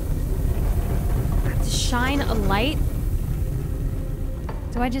 I have to shine a light?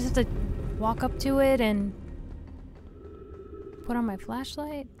 Do I just have to walk up to it and put on my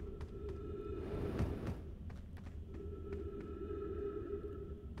flashlight?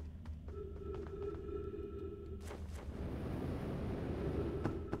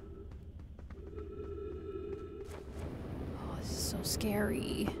 So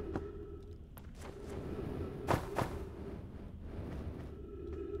scary.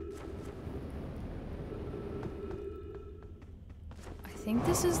 I think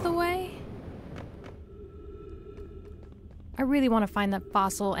this is the way. I really want to find that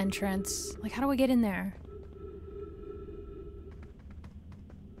fossil entrance. Like, how do I get in there?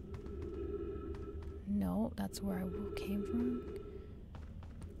 No, that's where I came from.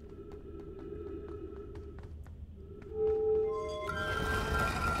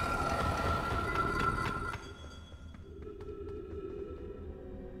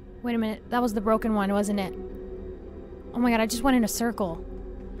 Wait a minute, that was the broken one, wasn't it? Oh my god, I just went in a circle.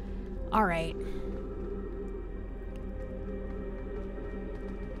 Alright.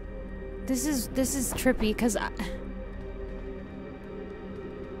 This is trippy, because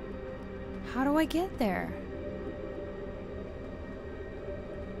how do I get there?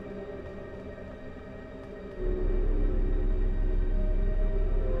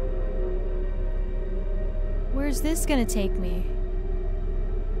 Where's this gonna take me?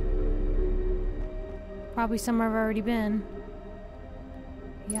 Probably somewhere I've already been.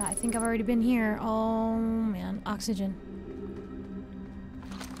 Yeah, I think I've already been here. Oh man, oxygen.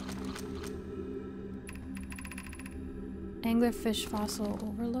 Anglerfish fossil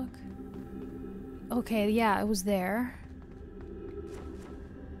overlook. Okay, yeah, it was there.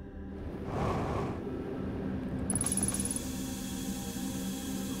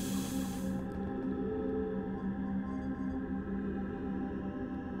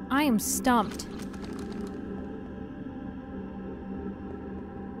 I am stumped.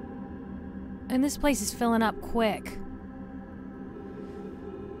 And this place is filling up quick.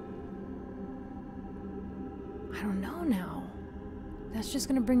 I don't know now. That's just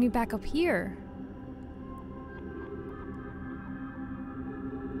gonna bring me back up here.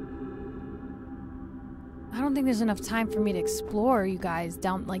 I don't think there's enough time for me to explore, you guys.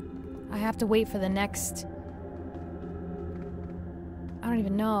 I have to wait for the next... I don't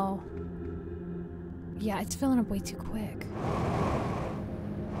even know. Yeah, it's filling up way too quick.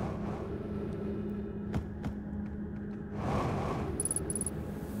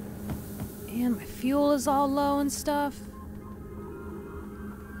 And my fuel is all low and stuff.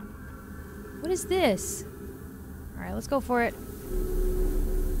 What is this? Alright, let's go for it.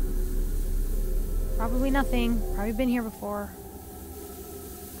 Probably nothing. Probably been here before.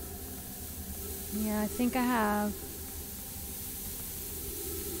 Yeah, I think I have.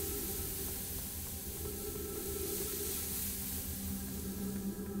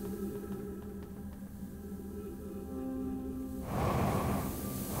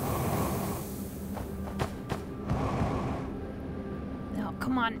 No,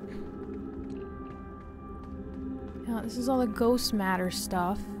 come on. No, this is all the ghost matter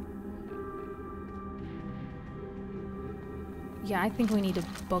stuff. Yeah, I think we need to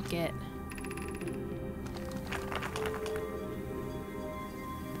book it.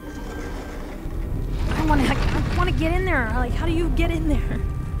 I want to get in there. Like, how do you get in there?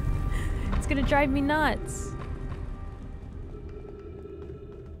 It's gonna drive me nuts.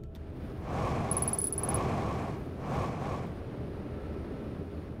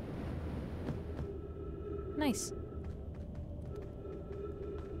 Nice.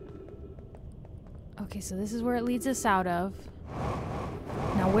 Okay, so this is where it leads us out of.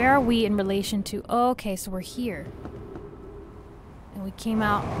 Now, where are we in relation to... Oh, okay, so we're here. And we came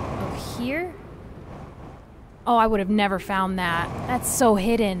out of here? Oh, I would have never found that. That's so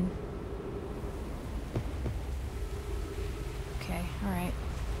hidden. Okay, alright.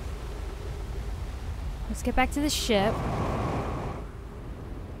 Let's get back to the ship.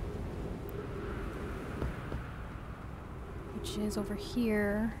 Which is over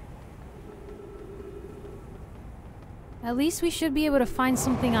here. At least we should be able to find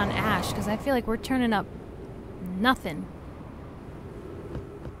something on Ash, because I feel like we're turning up nothing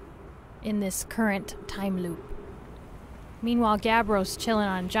in this current time loop. Meanwhile, Gabbro's chilling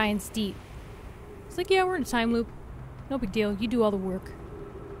on Giant's Deep. It's like, yeah, we're in a time loop. No big deal. You do all the work.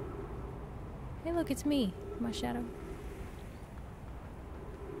 Hey, look, it's me. My shadow.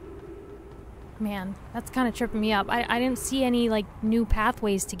 Man, that's kind of tripping me up. I didn't see any, like, new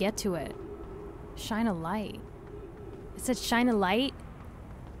pathways to get to it. Shine a light. It said shine a light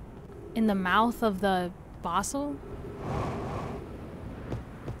in the mouth of the fossil?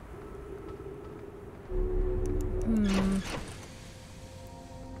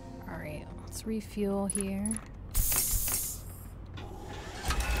 Alright, let's refuel here.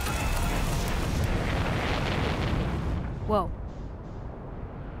 Whoa.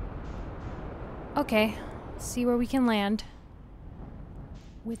 Okay, let's see where we can land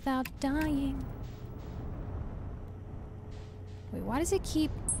without dying. Wait, why does it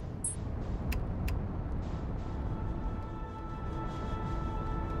keep...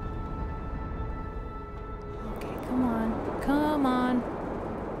 Okay, come on. Come on.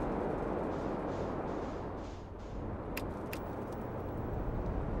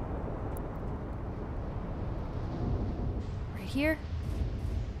 Right here?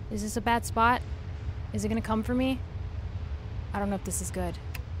 Is this a bad spot? Is it gonna come for me? I don't know if this is good.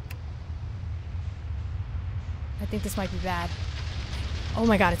 I think this might be bad. Oh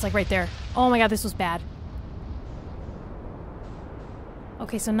my god, it's like right there. Oh my god, this was bad.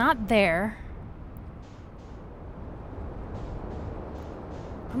 Okay, so not there.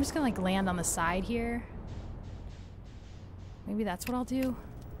 I'm just gonna like land on the side here. Maybe that's what I'll do.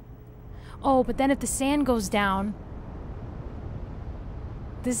 Oh, but then if the sand goes down...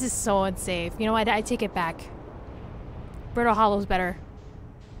 This is so unsafe. You know what? I take it back. Brittle Hollow's better.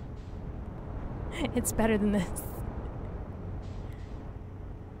 It's better than this.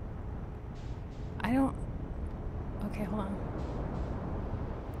 I don't... Okay, hold on.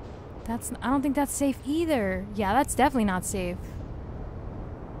 That's... I don't think that's safe either. Yeah, that's definitely not safe.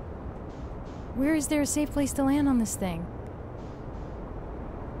 Where is there a safe place to land on this thing?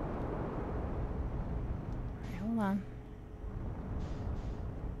 Alright, hold on.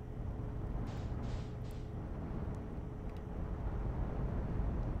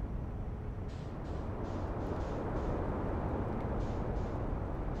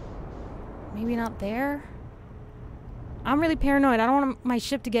 Maybe not there? I'm really paranoid. I don't want my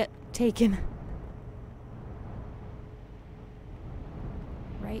ship to get taken.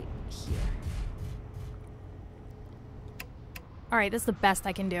 Right here. Alright, that's the best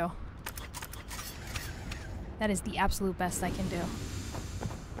I can do. That is the absolute best I can do.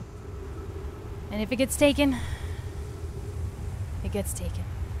 And if it gets taken, it gets taken.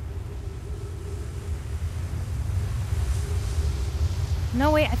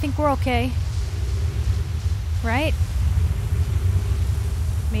 No, wait, I think we're okay. Right?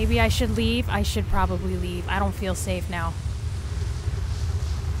 Maybe I should leave. I should probably leave. I don't feel safe now.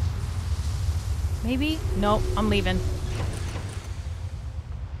 Maybe? Nope, I'm leaving.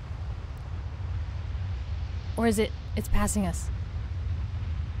 Or is it... It's passing us.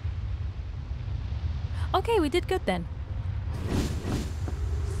 Okay, we did good then.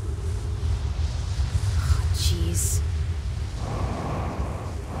 jeez.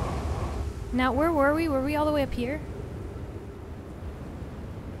 Now, where were we? Were we all the way up here?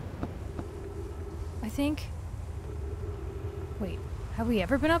 I think. Wait, have we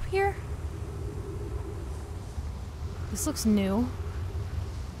ever been up here? This looks new.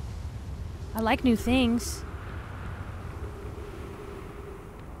 I like new things.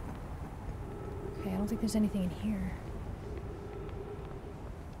 Okay, I don't think there's anything in here.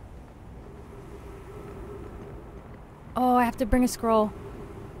 Oh, I have to bring a scroll.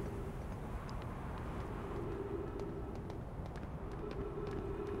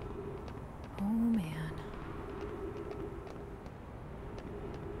 Oh, man.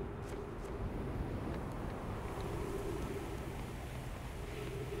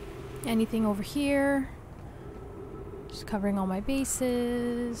 Anything over here? Just covering all my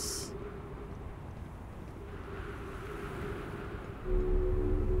bases.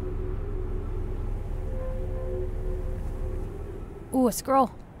 Ooh, a scroll.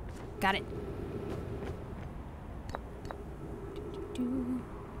 Got it.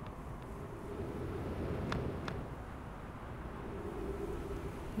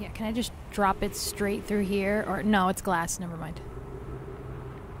 Yeah, can I just drop it straight through here? Or no, it's glass. Never mind.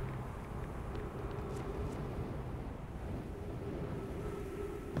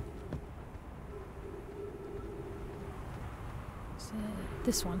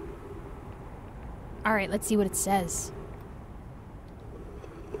 This one. Alright, let's see what it says.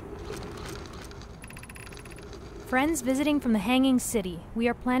 Friends visiting from the Hanging City. We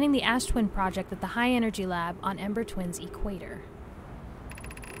are planning the Ash Twin project at the High Energy Lab on Ember Twin's equator.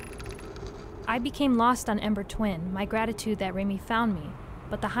 I became lost on Ember Twin, my gratitude that Remy found me,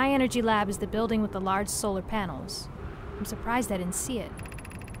 but the High Energy Lab is the building with the large solar panels. I'm surprised I didn't see it.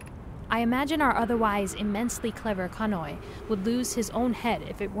 I imagine our otherwise immensely clever Kanoi would lose his own head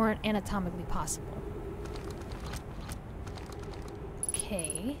if it weren't anatomically possible.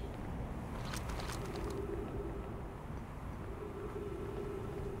 Okay.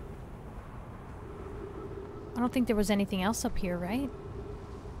 I don't think there was anything else up here, right?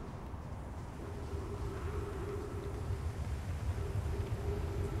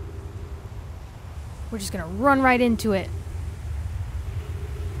 We're just gonna run right into it.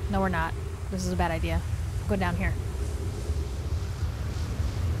 No, we're not. This is a bad idea. Go down here.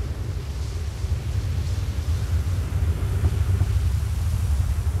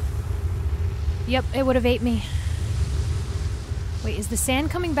 Yep, it would have ate me. Wait, is the sand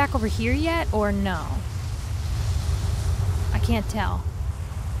coming back over here yet, or no? I can't tell.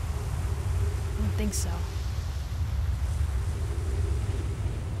 I don't think so.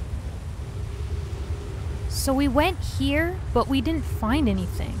 So we went here, but we didn't find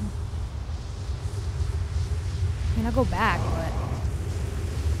anything. I mean, I'll go back, but...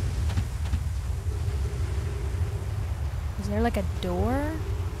 Is there like a door?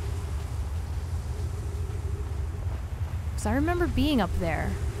 Because I remember being up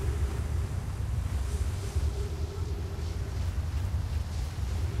there.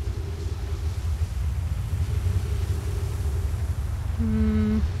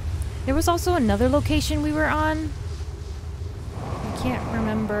 There was also another location we were on. I can't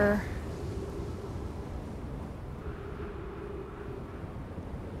remember.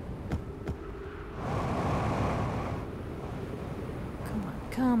 Come on,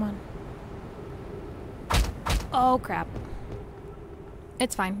 come on. Oh, crap.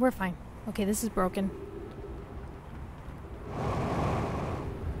 It's fine, we're fine. Okay, this is broken.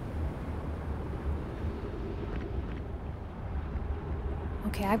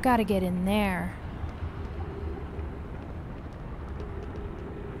 Okay, I've got to get in there.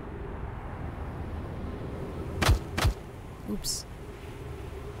 Oops.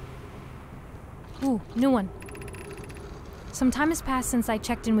 Ooh, new one. Some time has passed since I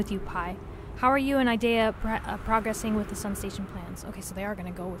checked in with you, Pi. How are you and Idea progressing with the Sun Station plans? Okay, so they are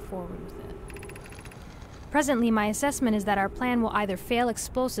going to go forward with it. Presently, my assessment is that our plan will either fail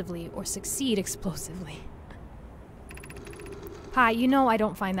explosively or succeed explosively. Hi, you know I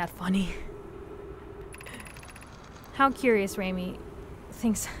don't find that funny. How curious Remy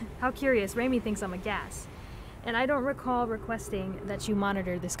thinks I'm a gas. And I don't recall requesting that you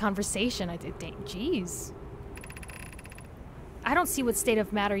monitor this conversation. I did think, jeez. I don't see what state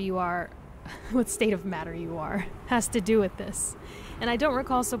of matter you are has to do with this. And I don't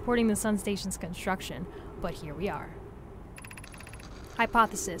recall supporting the Sun Station's construction, but here we are.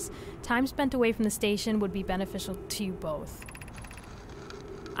 Hypothesis. Time spent away from the station would be beneficial to you both.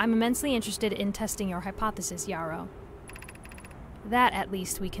 I'm immensely interested in testing your hypothesis, Yarrow. That, at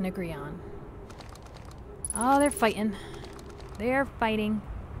least, we can agree on. Oh, they're fighting. They're fighting.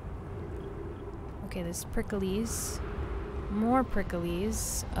 Okay, there's pricklies. More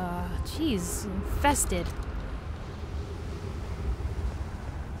pricklies. Jeez, infested.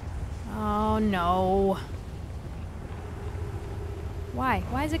 Oh no. Why?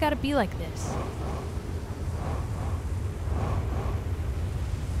 Why has it gotta be like this?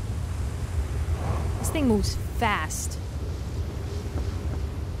 This thing moves fast.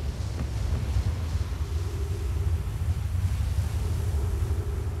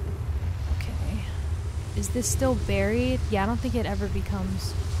 Okay. Is this still buried? Yeah, I don't think it ever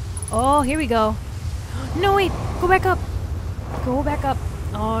becomes... Oh, here we go. No, wait! Go back up! Go back up.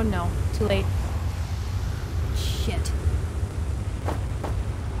 Oh no, too late. Shit.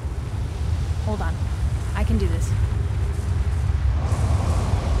 Hold on. I can do this.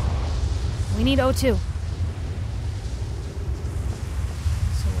 We need O2. So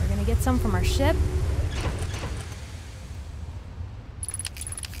we're gonna get some from our ship.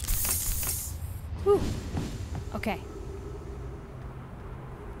 Whew. Okay.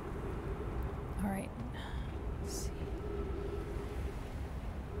 Alright. Let's see.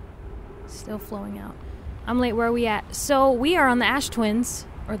 Still flowing out. I'm late, where are we at? So we are on the Ash Twins.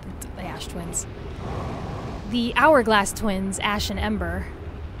 Or the Ash Twins. The Hourglass Twins, Ash and Ember.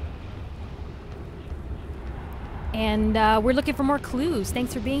 And we're looking for more clues.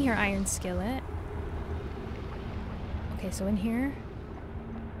 Thanks for being here, Iron Skillet. Okay, so in here...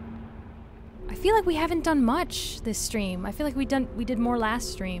 I feel like we haven't done much this stream. I feel like we did more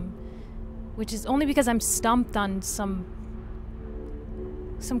last stream. Which is only because I'm stumped on some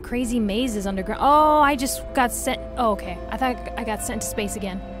crazy mazes underground. Oh, I just got sent... Oh, okay. I thought I got sent to space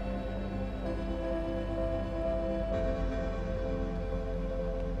again.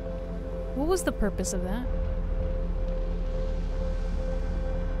 What was the purpose of that?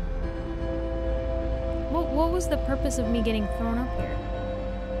 What was the purpose of me getting thrown up here?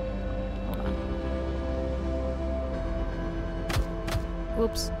 Hold on.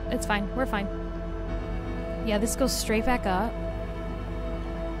 Whoops. It's fine. We're fine. Yeah, this goes straight back up.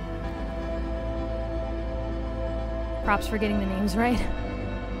 Props for getting the names right.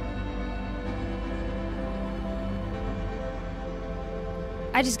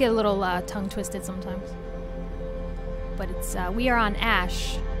 I just get a little tongue twisted sometimes. But it's we are on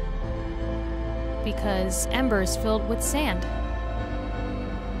Ash because Ember is filled with sand.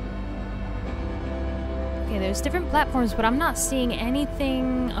 Okay, there's different platforms, but I'm not seeing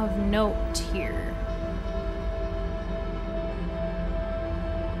anything of note here.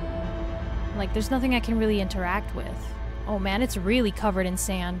 Like, there's nothing I can really interact with. Oh man, it's really covered in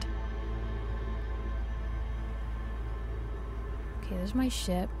sand. Okay, there's my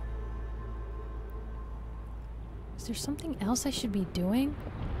ship. Is there something else I should be doing?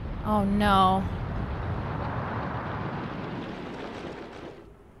 Oh no.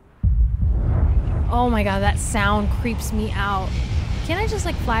 Oh my god, that sound creeps me out. Can't I just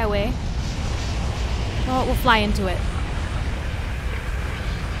like fly away? Oh, we'll fly into it.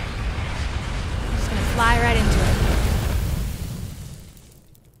 I'm just gonna fly right into it.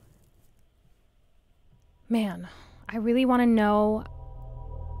 Man, I really want to know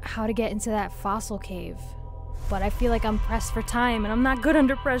how to get into that fossil cave. But I feel like I'm pressed for time and I'm not good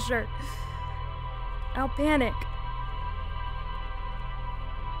under pressure. I'll panic.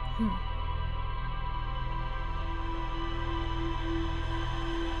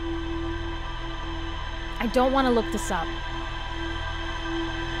 I don't want to look this up.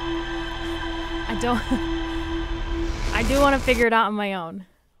 I do want to figure it out on my own.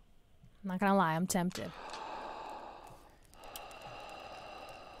 I'm not gonna lie, I'm tempted.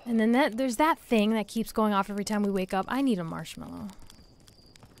 And then there's that thing that keeps going off every time we wake up. I need a marshmallow.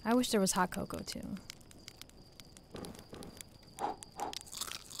 I wish there was hot cocoa too.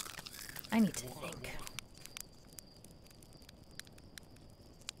 I need to think.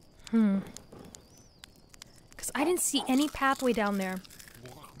 Because I didn't see any pathway down there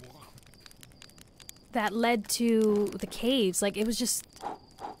that led to the caves. Like, it was just...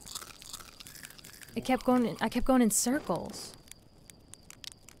 I kept going in circles.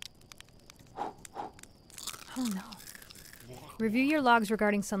 Oh no. Review your logs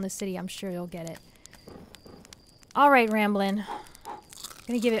regarding Sunless City. I'm sure you'll get it. Alright, Ramblin'. I'm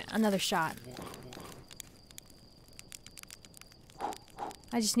gonna give it another shot.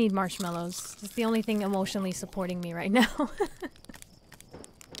 I just need marshmallows. It's the only thing emotionally supporting me right now.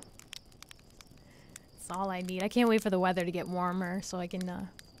 That's all I need. I can't wait for the weather to get warmer so I can,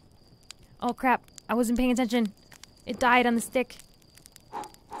 Oh crap, I wasn't paying attention. It died on the stick.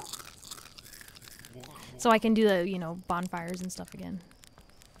 So I can do the, you know, bonfires and stuff again.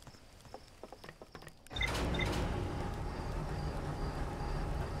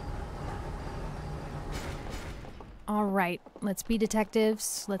 Alright, let's be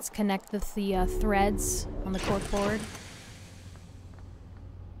detectives. Let's connect the threads on the corkboard.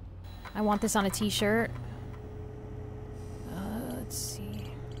 I want this on a t-shirt. Let's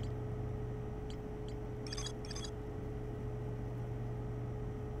see.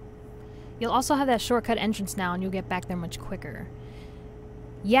 You'll also have that shortcut entrance now, and you'll get back there much quicker.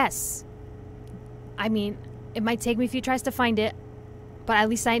 Yes! I mean, it might take me a few tries to find it, but at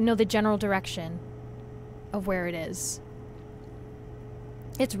least I know the general direction of where it is.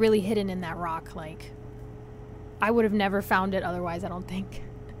 It's really hidden in that rock, like... I would have never found it otherwise, I don't think.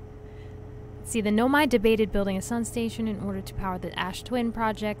 See, the Nomai debated building a sun station in order to power the Ash Twin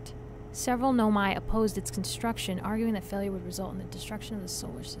project. Several Nomai opposed its construction, arguing that failure would result in the destruction of the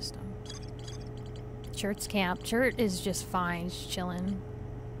solar system. Churt's camp. Churt is just fine, he's chilling.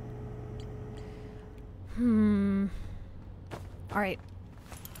 Alright.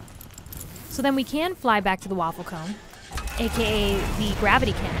 So then we can fly back to the Waffle Cone, aka the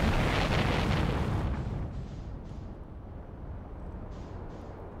gravity cannon.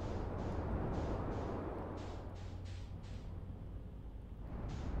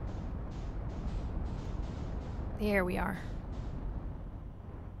 There we are.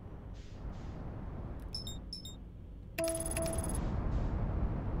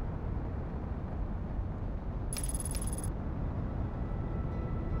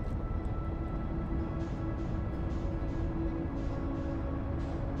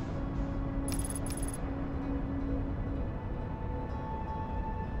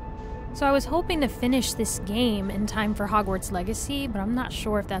 So I was hoping to finish this game in time for Hogwarts Legacy, but I'm not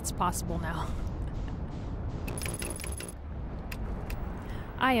sure if that's possible now.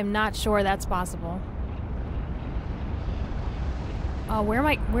 I am not sure that's possible. Where am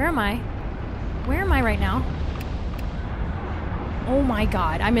I? Where am I? Where am I right now? Oh my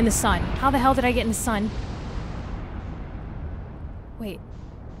god, I'm in the sun. How the hell did I get in the sun? Wait.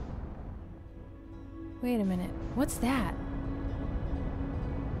 Wait a minute. What's that?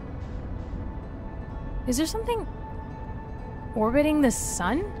 Is there something orbiting the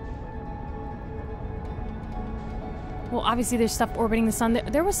sun? Well, obviously there's stuff orbiting the sun.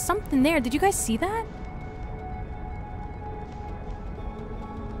 There was something there. Did you guys see that?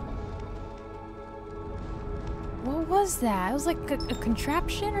 What was that? It was like a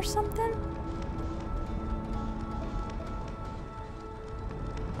contraption or something?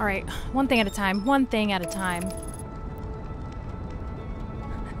 Alright, one thing at a time. One thing at a time.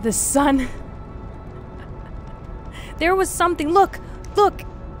 The sun. There was something. Look! Look!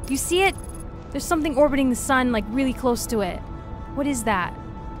 You see it? There's something orbiting the sun, like, really close to it. What is that?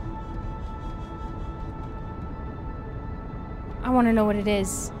 I want to know what it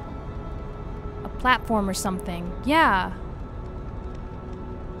is. A platform or something. Yeah.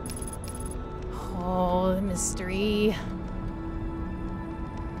 Oh, the mystery.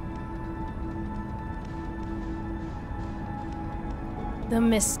 The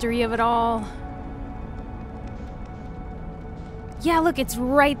mystery of it all. Yeah, look, it's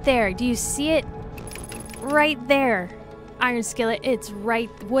right there. Do you see it? Right there. Iron skillet, it's right...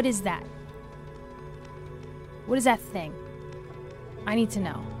 What is that? What is that thing? I need to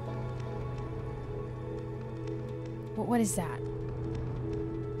know. What is that?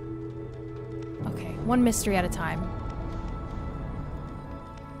 Okay, one mystery at a time.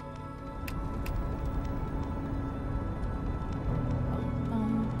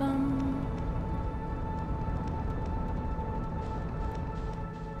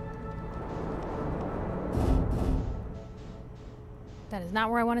 That is not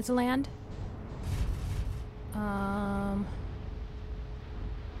where I wanted to land. That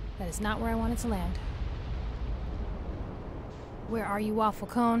is not where I wanted to land. Where are you, Waffle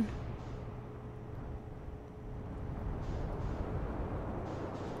Cone?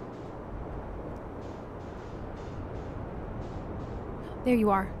 There you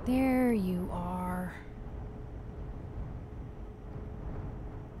are. There you are.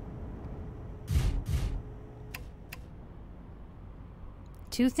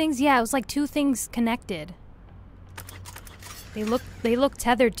 Two things? Yeah, it was like two things connected. They look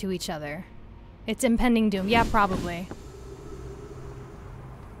tethered to each other. It's impending doom. Yeah, probably.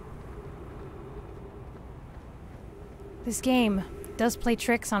 This game does play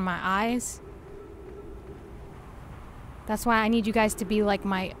tricks on my eyes. That's why I need you guys to be like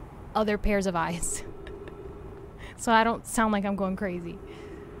my other pairs of eyes. So I don't sound like I'm going crazy.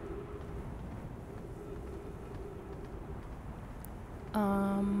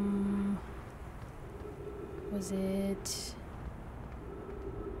 Was it...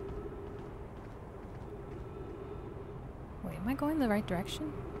 Wait, am I going the right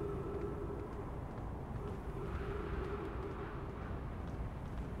direction?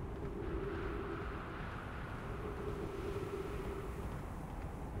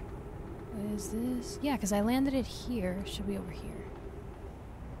 Is this? Yeah, because I landed it here. Should be over here.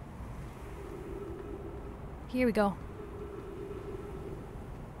 Here we go.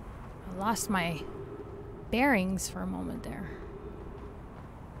 I lost my bearings for a moment there.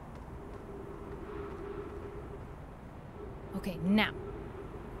 Okay, now.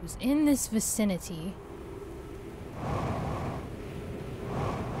 It was in this vicinity. I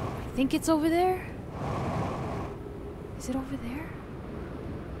think it's over there. Is it over there?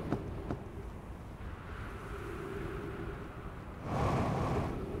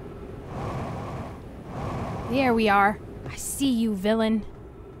 There we are. I see you, villain.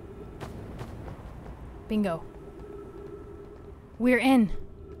 Bingo. We're in.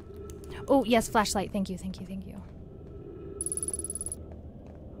 Oh, yes, flashlight. Thank you, thank you, thank you.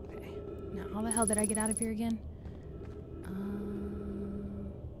 Okay. Now, how the hell did I get out of here again?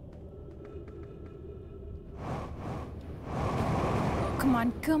 Oh, come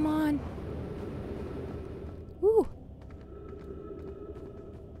on, come on. Woo.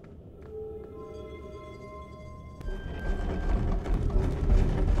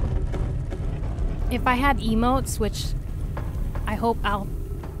 If I had emotes, which I hope I'll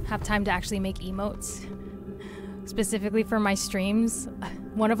have time to actually make emotes specifically for my streams,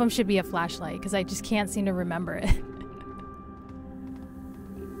 one of them should be a flashlight because I just can't seem to remember it.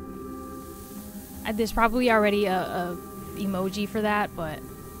 There's probably already a emoji for that, but it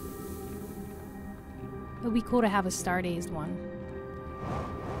would be cool to have a Stardazed one.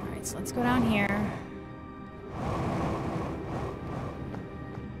 Alright, so let's go down here.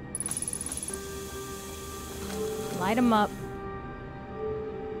 Light them up.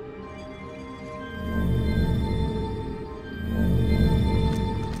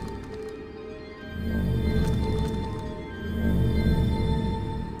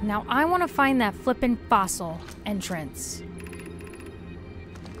 Now I want to find that flippin' fossil entrance.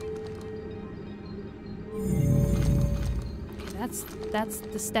 Okay, that's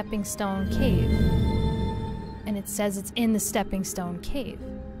the Stepping Stone Cave. And it says it's in the Stepping Stone Cave.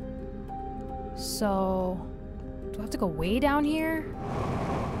 So do I have to go way down here?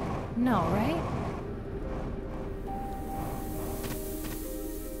 No, right?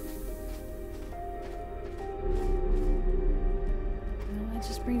 Well, that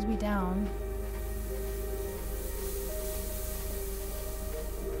just brings me down.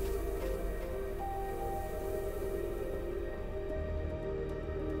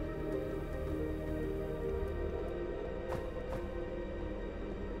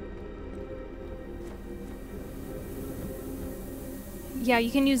 Yeah,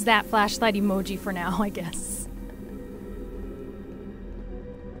 you can use that flashlight emoji for now, I guess.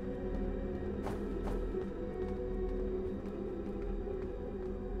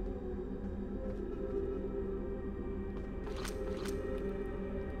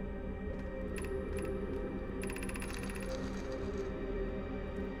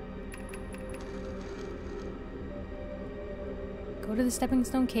 Go to the Stepping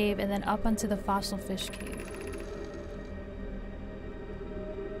Stone Cave and then up onto the Fossil Fish Cave.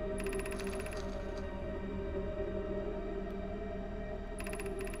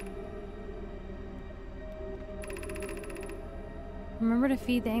 Remember to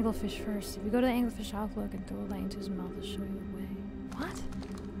feed the anglefish first. If you go to the anglefish outlook and throw a light into his mouth, it'll show you the way. What?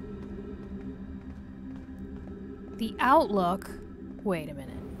 The outlook? Wait a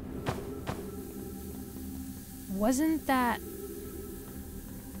minute. Wasn't that...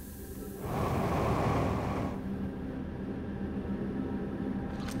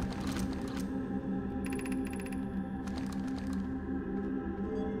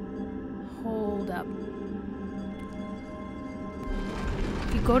 Hold up.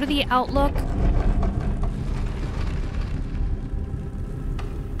 If you go to the outlook...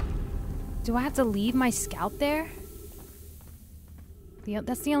 Do I have to leave my scout there?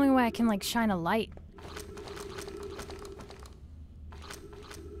 That's the only way I can, like, shine a light.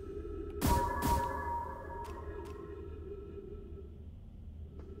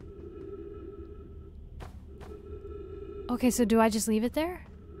 Okay, so do I just leave it there?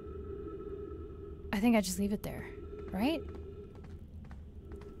 I think I just leave it there, right?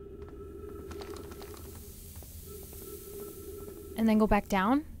 And then go back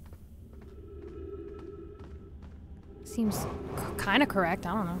down? Seems kind of correct,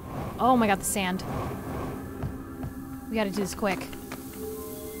 I don't know. Oh my god, the sand. We gotta do this quick.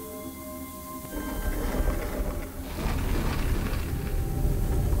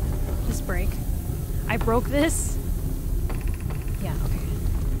 Just break. I broke this? Yeah, okay.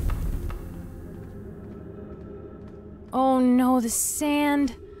 Oh no, the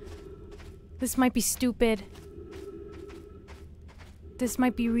sand. This might be stupid. This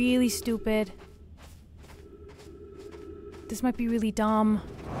might be really stupid. This might be really dumb.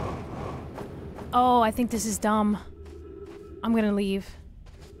 Oh, I think this is dumb. I'm gonna leave.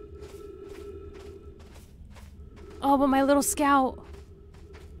 Oh, but my little scout.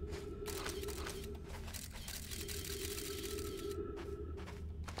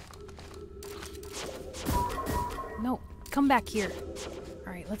 No, come back here.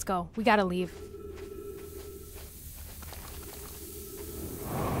 All right, let's go. We gotta leave.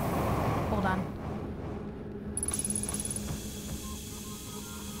 Hold on.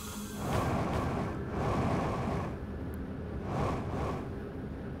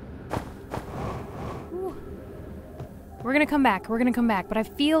 Ooh. We're gonna come back. We're gonna come back. But I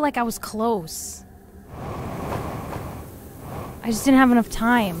feel like I was close. I just didn't have enough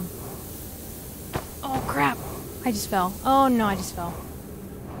time. Oh, crap. I just fell. Oh, no, I just fell.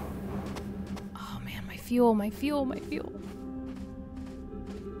 Oh, man, my fuel, my fuel, my fuel.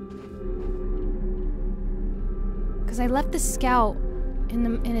 Because I left the scout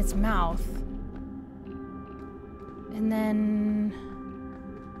in its mouth. And then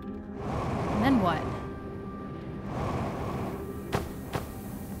what?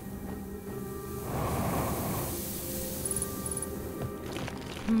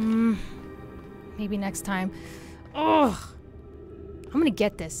 Maybe next time. Ugh. I'm gonna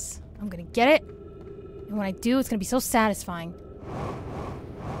get this. I'm gonna get it. And when I do, it's gonna be so satisfying.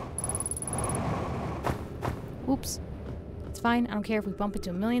 Oops. It's fine. I don't care if we bump into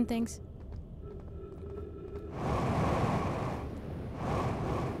a million things.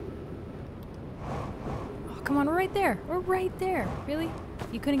 Oh, come on. We're right there. We're right there. Really?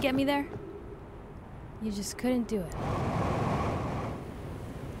 You couldn't get me there? You just couldn't do it.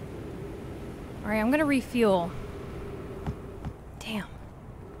 Alright, I'm gonna refuel. Damn.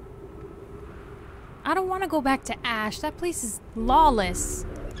 I don't want to go back to Ash. That place is lawless.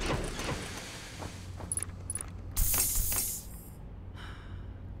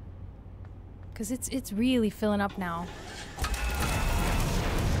 Because it's really filling up now.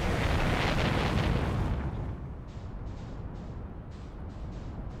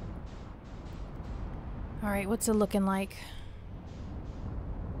 Alright, what's it looking like?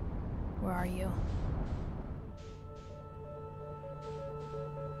 Where are you?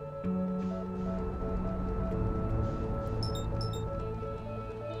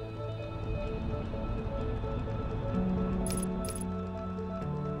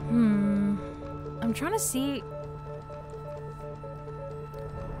 I'm trying to see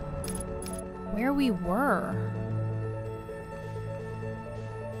where we were.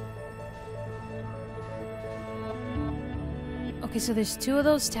 Okay, so there's two of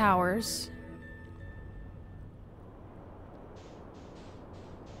those towers.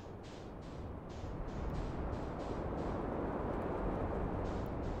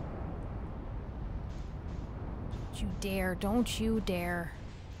 Don't you dare, don't you dare.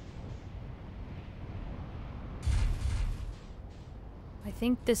 I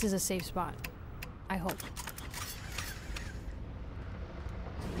think this is a safe spot. I hope.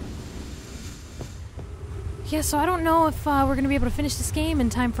 Yeah, so I don't know if we're going to be able to finish this game in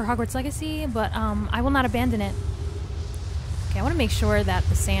time for Hogwarts Legacy, but I will not abandon it. Okay, I want to make sure that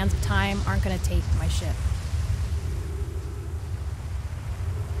the sands of time aren't going to take my ship.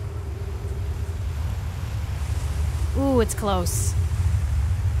 Ooh, it's close.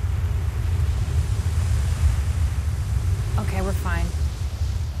 Okay, we're fine.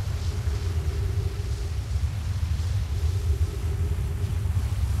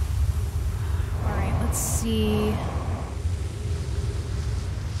 Alright, let's see.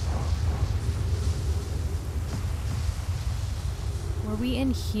 Were we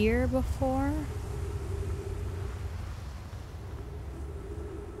in here before?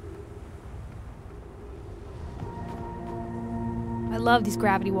 I love these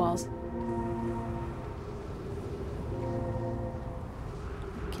gravity walls.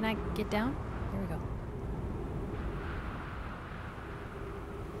 Can I get down? Here we go.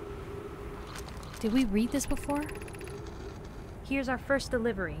 Did we read this before? Here's our first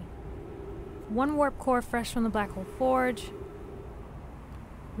delivery. 1 warp core fresh from the Black Hole Forge.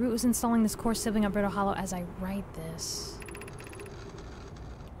 Root was installing this core sibling on Brittle Hollow as I write this.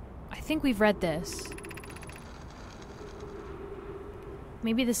 I think we've read this.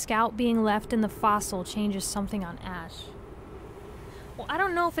 Maybe the scout being left in the fossil changes something on Ash. Well, I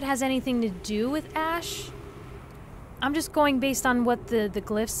don't know if it has anything to do with Ash. I'm just going based on what the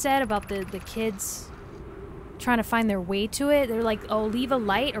glyphs said about the kids trying to find their way to it. They're like, oh, leave a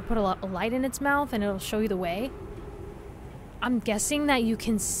light or put a light in its mouth and it'll show you the way. I'm guessing that you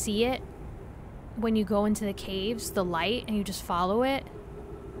can see it when you go into the caves, the light, and you just follow it.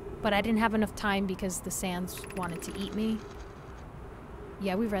 But I didn't have enough time because the sands wanted to eat me.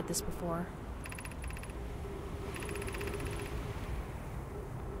 Yeah, we've read this before.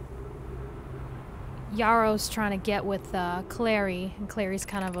 Yarrow's trying to get with Clary, and Clary's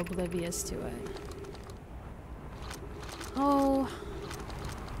kind of oblivious to it. Oh.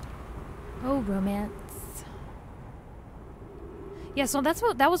 Oh, romance. Yeah, so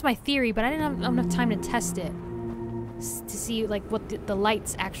that was my theory, but I didn't have enough time to test it. To see, like, what the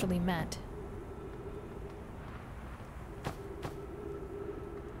lights actually meant.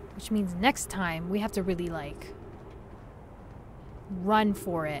 Which means next time, we have to really, like, run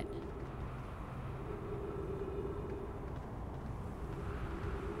for it.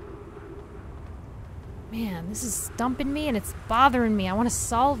 Man, this is stumping me and it's bothering me. I want to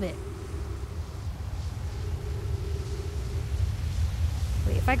solve it.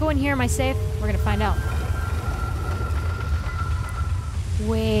 Wait, if I go in here, am I safe? We're gonna find out.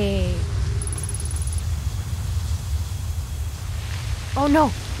 Wait. Oh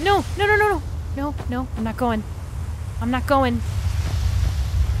no! No! No, no, no, no! No, no, I'm not going. I'm not going.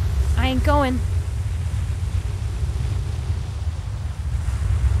 I ain't going.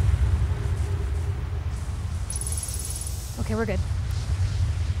 Okay, we're good.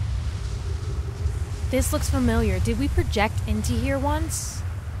 This looks familiar. Did we project into here once?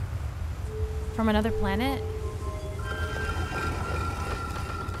 From another planet?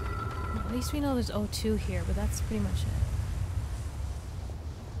 At least we know there's O2 here, but that's pretty much it.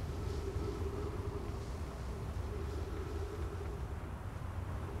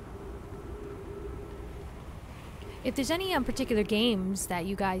 If there's any particular games that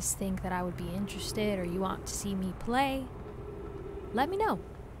you guys think that I would be interested or you want to see me play, let me know.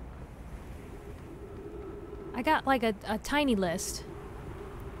 I got like a tiny list.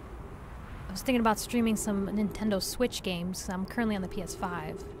 I was thinking about streaming some Nintendo Switch games. I'm currently on the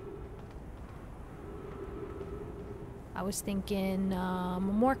PS5. I was thinking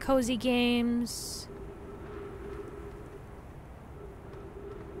more cozy games.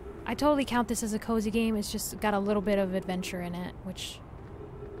 I totally count this as a cozy game. It's just got a little bit of adventure in it, which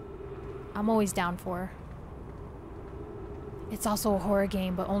I'm always down for. It's also a horror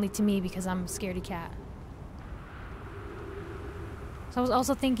game, but only to me because I'm a scaredy cat. So I was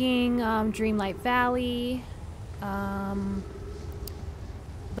also thinking Dreamlight Valley, the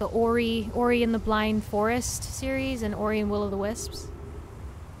Ori and the Blind Forest series, and Ori and Will of the Wisps.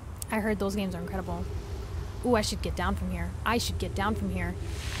 I heard those games are incredible. Ooh, I should get down from here. I should get down from here.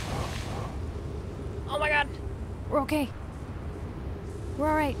 Oh my god. We're okay. We're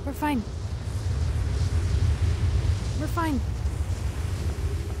alright. We're fine. We're fine.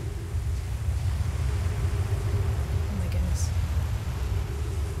 Oh my goodness.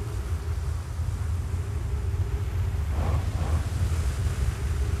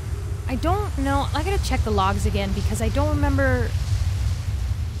 I don't know. I gotta check the logs again because I don't remember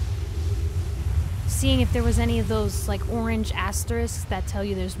seeing if there was any of those like orange asterisks that tell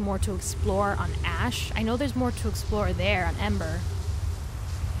you there's more to explore on Ash. I know there's more to explore there on Ember,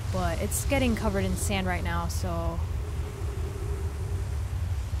 but it's getting covered in sand right now, so.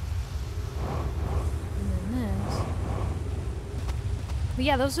 And then this. But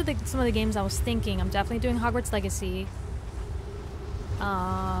yeah, those are some of the games I was thinking. I'm definitely doing Hogwarts Legacy.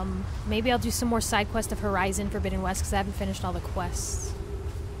 Maybe I'll do some more side quests of Horizon Forbidden West because I haven't finished all the quests.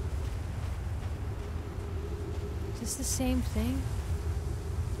 Is this the same thing?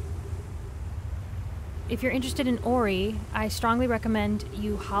 If you're interested in Ori, I strongly recommend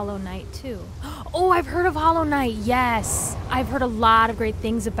you Hollow Knight too. Oh, I've heard of Hollow Knight. Yes, I've heard a lot of great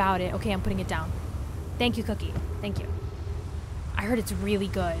things about it. Okay, I'm putting it down. Thank you, Cookie. Thank you. I heard it's really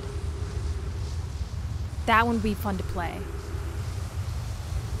good. That one would be fun to play.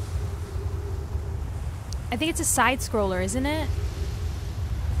 I think it's a side scroller, isn't it?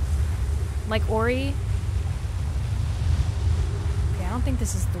 Like Ori. Okay, I don't think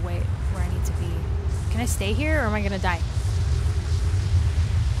this is the way where I need to be. Can I stay here or am I gonna die?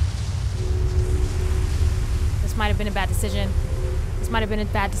 This might have been a bad decision. This might have been a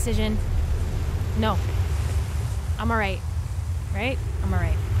bad decision. No. I'm alright. Right? I'm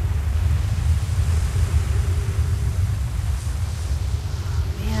alright.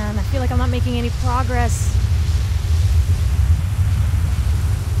 Man, I feel like I'm not making any progress.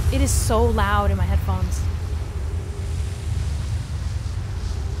 It is so loud in my headphones.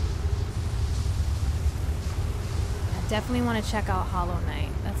 I definitely want to check out Hollow Knight.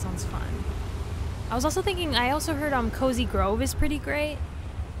 That sounds fun. I was also thinking, I also heard Cozy Grove is pretty great.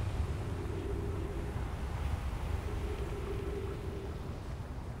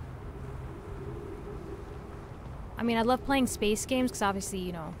 I mean, I love playing space games because obviously,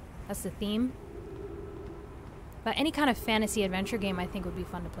 you know, that's the theme. But any kind of fantasy adventure game I think would be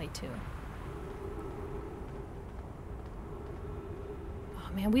fun to play too.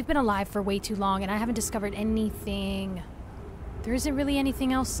 Oh man, we've been alive for way too long and I haven't discovered anything. There isn't really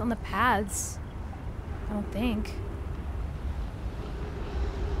anything else on the paths. I don't think.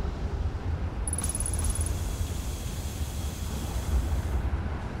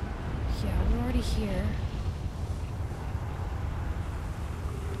 Yeah, we're already here.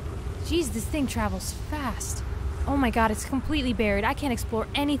 Jeez, this thing travels fast. Oh my god, it's completely buried. I can't explore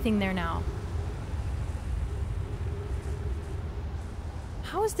anything there now.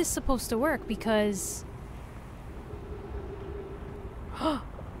 How is this supposed to work? Because...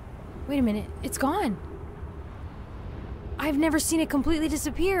 Wait a minute, it's gone. I've never seen it completely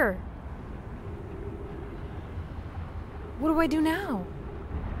disappear. What do I do now?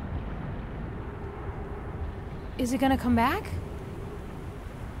 Is it gonna come back?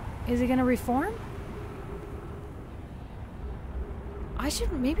 Is it gonna reform?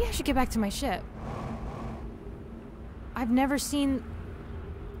 Maybe I should get back to my ship. I've never seen...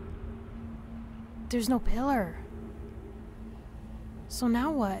 There's no pillar. So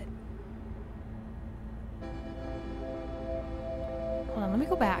now what? Hold on, let me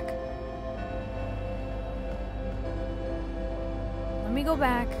go back. Let me go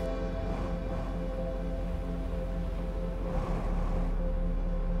back.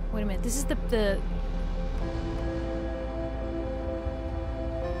 Wait a minute, this is the...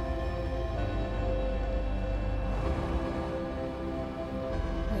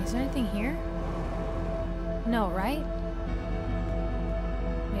 Wait, is there anything here? No, right?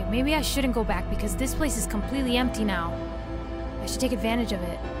 Wait, maybe I shouldn't go back because this place is completely empty now. I should take advantage of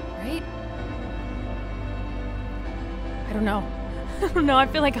it, right? I don't know. I don't know, I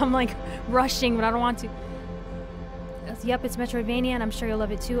feel like I'm like rushing, but I don't want to. Yep, it's Metroidvania, and I'm sure you'll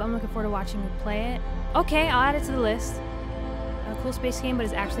love it too. I'm looking forward to watching you play it. Okay, I'll add it to the list. A cool space game, but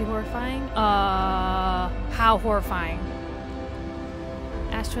it's actually horrifying. How horrifying?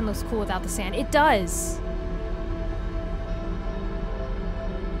 Ash Twin looks cool without the sand. It does.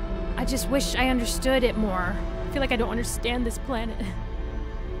 I just wish I understood it more. I feel like I don't understand this planet.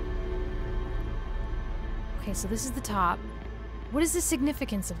 Okay, so this is the top. What is the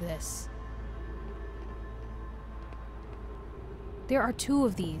significance of this? There are 2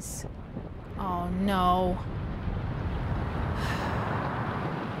 of these. Oh no.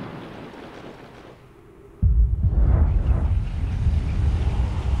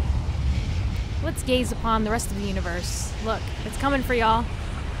 Let's gaze upon the rest of the universe. Look, it's coming for y'all.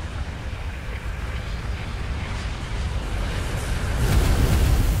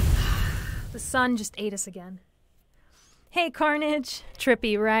 The sun just ate us again. Hey, Carnage.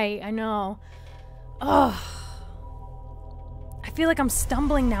 Trippy, right, I know. Ugh. I feel like I'm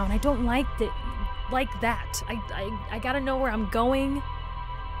stumbling now and I don't like that. I gotta know where I'm going.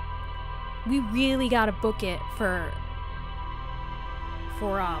 We really gotta book it for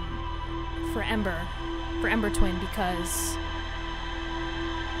Ember Twin because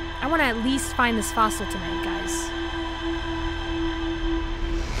I want to at least find this fossil tonight, guys.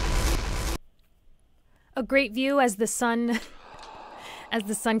 A great view as the sun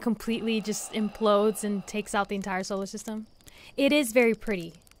completely just implodes and takes out the entire solar system. It is very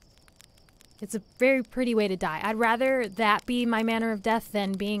pretty. It's a very pretty way to die. I'd rather that be my manner of death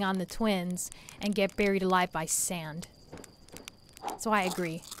than being on the Twins and get buried alive by sand. So I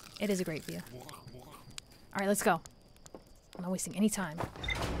agree. It is a great view. Alright, let's go. I'm not wasting any time.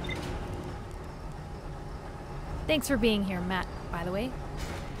 Thanks for being here, Matt, by the way.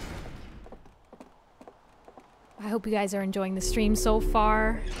 I hope you guys are enjoying the stream so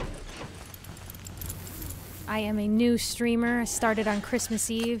far. I am a new streamer. I started on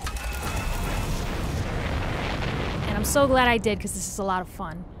Christmas Eve. And I'm so glad I did because this is a lot of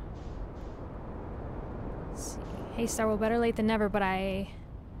fun. Let's see. Hey, Star, well, better late than never, but I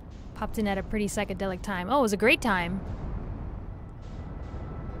popped in at a pretty psychedelic time. Oh, it was a great time.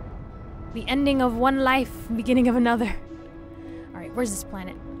 The ending of one life, beginning of another. Alright, where's this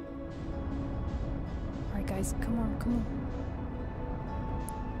planet? Alright, guys, come on, come on.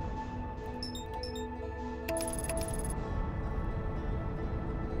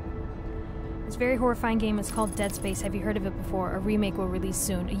 This very horrifying game is called Dead Space. Have you heard of it before? A remake will release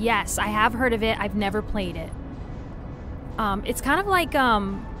soon. Yes, I have heard of it. I've never played it. It's kind of like,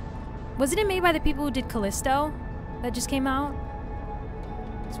 wasn't it made by the people who did Callisto that just came out?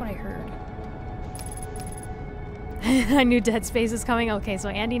 That's what I heard. I knew Dead Space was coming. Okay, so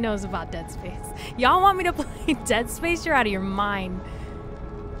Andy knows about Dead Space. Y'all want me to play Dead Space? You're out of your mind.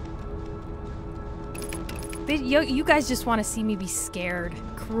 You guys just want to see me be scared.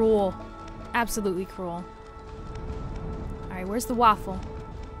 Cruel. Absolutely cruel. Alright, where's the waffle?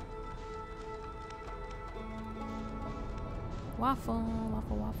 Waffle,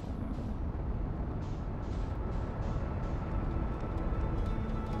 waffle, waffle.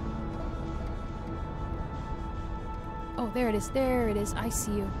 Oh, there it is. There it is. I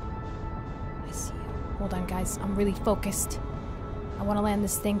see you. I see you. Hold on, guys. I'm really focused. I want to land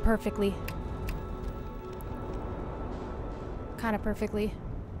this thing perfectly. Kind of perfectly.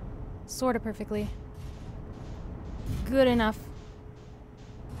 Sort of perfectly. Good enough.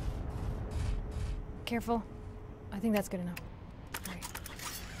 Careful. I think that's good enough. Alright.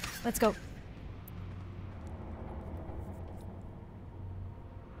 Let's go.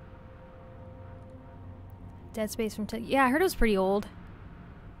 Dead Space from... Yeah, I heard it was pretty old.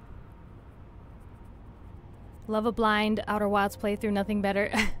 Love a blind Outer Wilds playthrough, nothing better.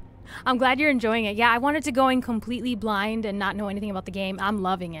 I'm glad you're enjoying it. Yeah, I wanted to go in completely blind and not know anything about the game. I'm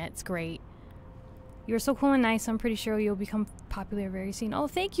loving it. It's great. You're so cool and nice. I'm pretty sure you'll become popular very soon. Oh,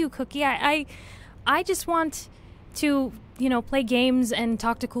 thank you, Cookie. I just want to, you know, play games and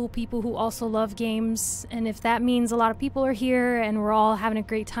talk to cool people who also love games. And if that means a lot of people are here and we're all having a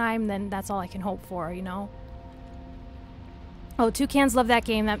great time, then that's all I can hope for, you know? Oh, Toucans love that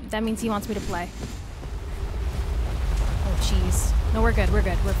game. That means he wants me to play. Oh, jeez. No, we're good. We're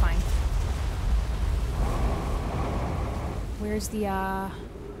good. We're fine. Where's the,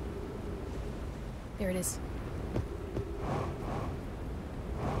 There it is.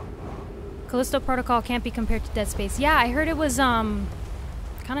 Callisto Protocol can't be compared to Dead Space. Yeah, I heard it was, kind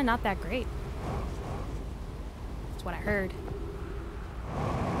of not that great. That's what I heard.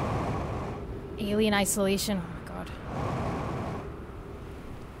 Alien Isolation. Oh, my God.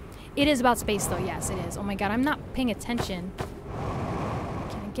 It is about space, though. Yes, it is. Oh, my God. I'm not paying attention.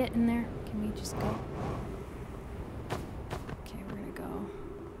 Can I get in there? Can we just go? Okay, we're gonna go.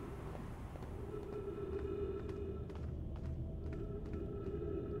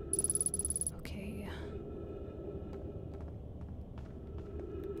 Okay.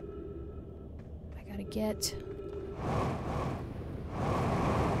 I gotta get...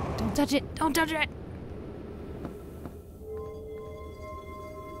 Don't touch it! Don't touch it!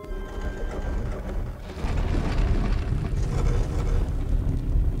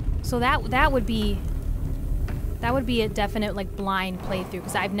 So that would be a definite like blind playthrough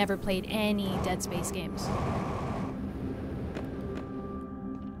because I've never played any Dead Space games.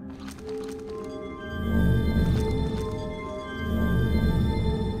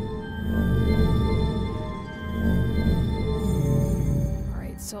 All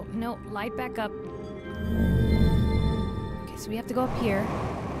right, so no, light back up. Okay, so we have to go up here.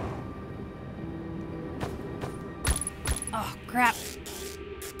 Oh, crap.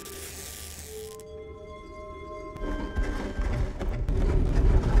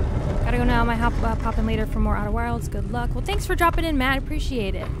 Gotta go now. I might pop in later for more Outer Wilds. Good luck. Well, thanks for dropping in, Matt.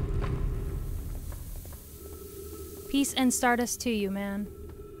 Appreciate it. Peace and Stardust to you, man.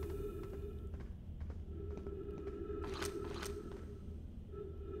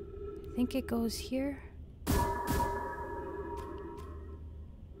 I think it goes here. I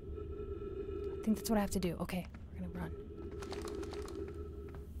think that's what I have to do. Okay, we're gonna run.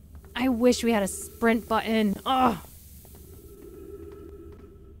 I wish we had a sprint button. Ugh.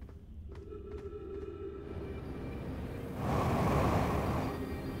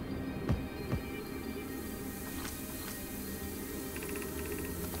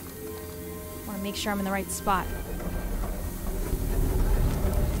 Make sure I'm in the right spot.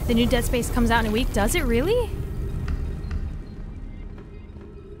 The new Dead Space comes out in a week. Does it really?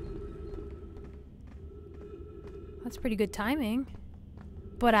 That's pretty good timing.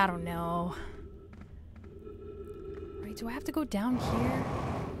 But I don't know. Right, do I have to go down here?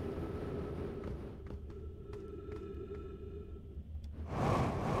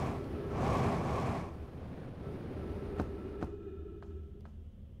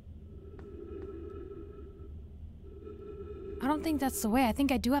 I don't think that's the way. I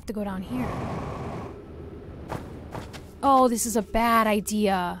think I do have to go down here. Oh, this is a bad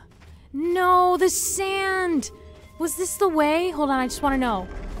idea. No, the sand! Was this the way? Hold on, I just want to know.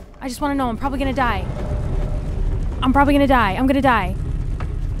 I just want to know. I'm probably gonna die. I'm probably gonna die. I'm gonna die.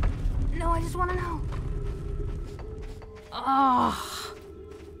 No, I just want to know. Oh,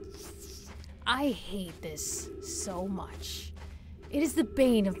 I hate this so much. It is the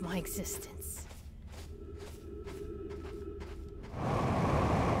bane of my existence.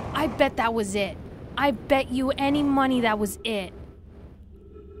 I bet that was it. I bet you any money that was it.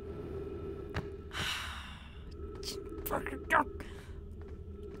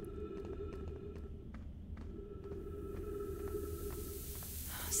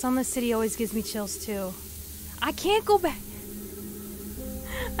 Sunless City always gives me chills too. I can't go back.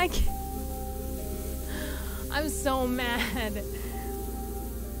 I can't. I'm so mad.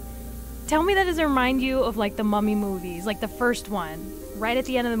 Tell me that doesn't remind you of like the Mummy movies, like the first one, right at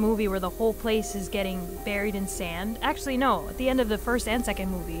the end of the movie where the whole place is getting buried in sand. Actually, no, at the end of the first and second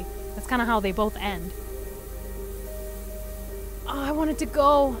movie. That's kind of how they both end. Oh, I wanted to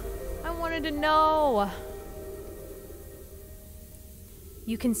go. I wanted to know.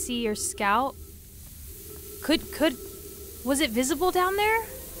 You can see your scout. Was it visible down there?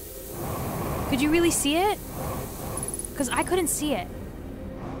 Could you really see it? Because I couldn't see it.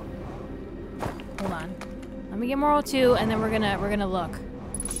 Hold on. Let me get Moral 2 and then we're gonna look.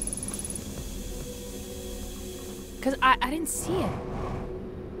 Because I didn't see it.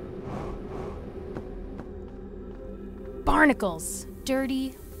 Barnacles.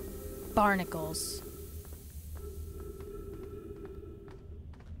 Dirty barnacles.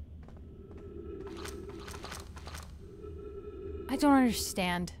 I don't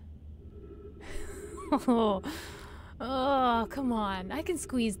understand. Oh, come on. I can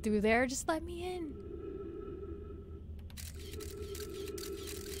squeeze through there. Just let me in.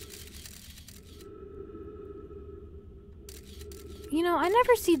 You know, I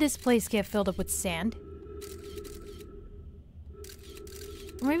never see this place get filled up with sand.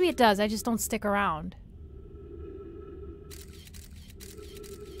 Or maybe it does. I just don't stick around.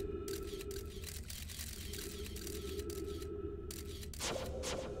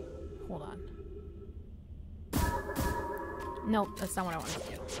 Hold on. Nope, that's not what I wanted to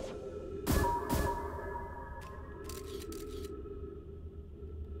do.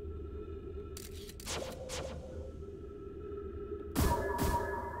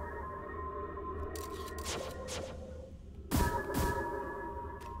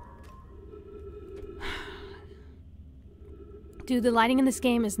 Dude, the lighting in this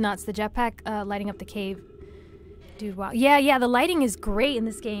game is nuts. The jetpack lighting up the cave. Dude, wow. Yeah, the lighting is great in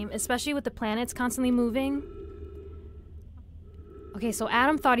this game, especially with the planets constantly moving. Okay, so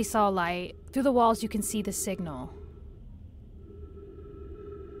Adam thought he saw a light. Through the walls, you can see the signal.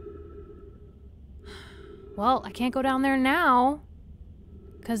 Well, I can't go down there now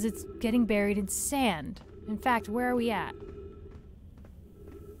because it's getting buried in sand. In fact, where are we at?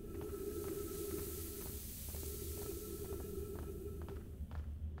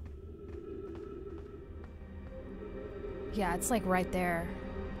 Yeah, it's like right there.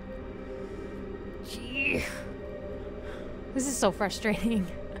 Gee. This is so frustrating.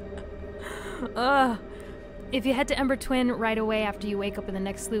 Ugh. If you head to Ember Twin right away after you wake up in the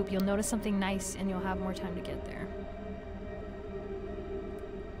next loop, you'll notice something nice and you'll have more time to get there.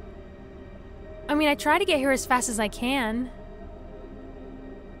 I mean, I try to get here as fast as I can.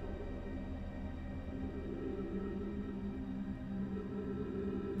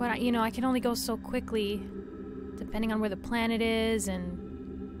 But, you know, I can only go so quickly, depending on where the planet is, and...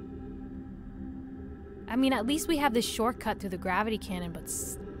 I mean, at least we have this shortcut through the gravity cannon, but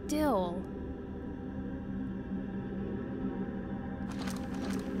still...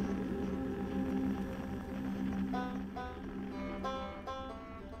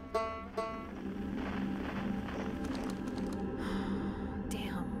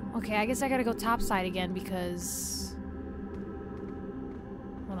 Damn. Okay, I guess I gotta go topside again, because...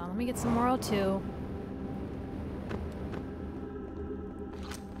 Hold on, let me get some more O2.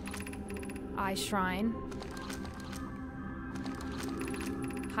 Eye Shrine.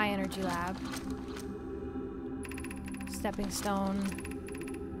 High Energy Lab. Stepping Stone.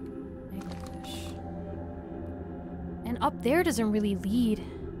 English. And up there doesn't really lead.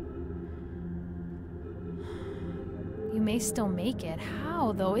 You may still make it.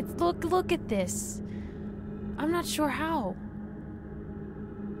 How though? It's look at this. I'm not sure how.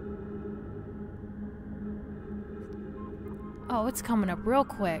 Oh, it's coming up real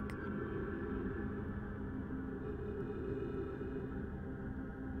quick.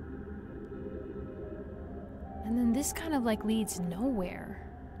 And then this kind of like leads nowhere.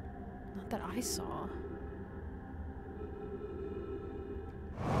 Not that I saw.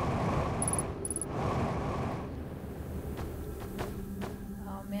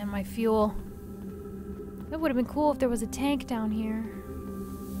 Oh man, my fuel. It would have been cool if there was a tank down here.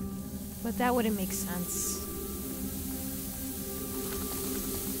 But that wouldn't make sense.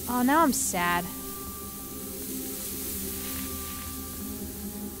 Oh, now I'm sad.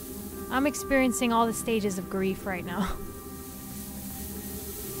 I'm experiencing all the stages of grief right now.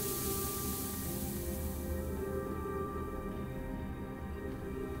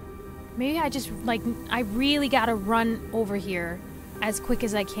 Maybe I just, like, I really gotta run over here as quick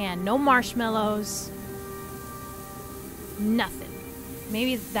as I can. No marshmallows. Nothing.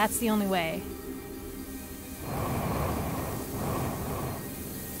 Maybe that's the only way.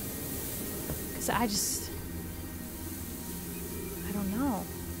 Because I don't know.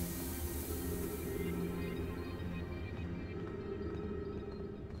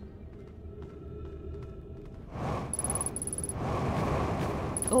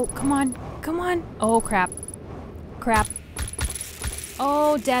 Oh, come on. Come on. Oh, crap. Crap.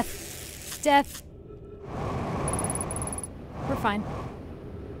 Oh, death. Death. We're fine.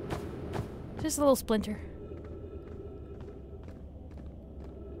 Just a little splinter.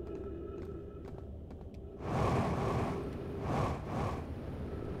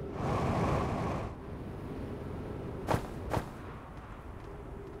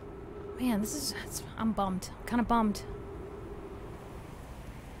 Man, I'm bummed. I'm kind of bummed.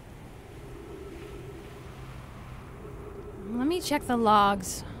 Let me check the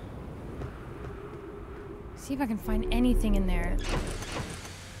logs. See if I can find anything in there.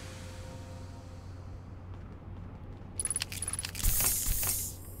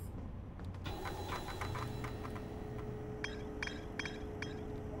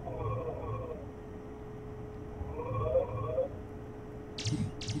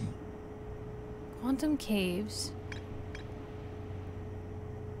 Quantum caves.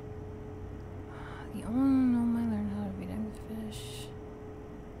 The only gnome I learned how to feed anglerfish.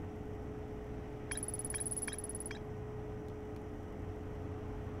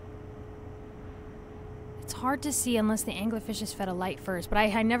 It's hard to see unless the anglerfish is fed a light first, but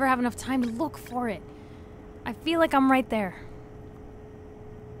I never have enough time to look for it. I feel like I'm right there.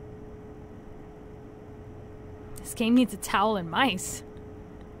 This game needs a towel and mice.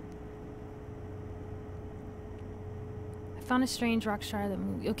 I found a strange rock shard that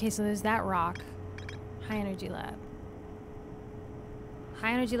moved. Okay, so there's that rock. High energy lab.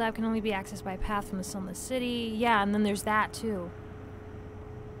 High energy lab can only be accessed by a path from the sunless city. Yeah, and then there's that too.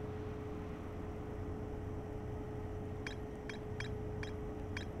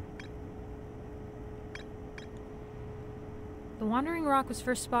 The wandering rock was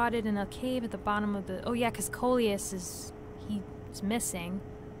first spotted in a cave at the bottom of the... Oh yeah, because Coleus is... he's missing.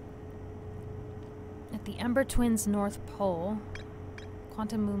 At the Ember Twins' North Pole.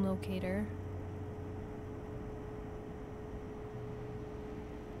 Quantum Moon Locator.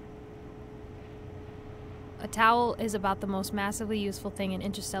 A towel is about the most massively useful thing an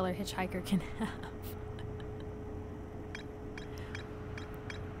interstellar hitchhiker can have.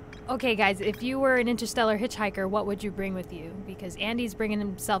 Okay, guys, if you were an interstellar hitchhiker, what would you bring with you? Because Andy's bringing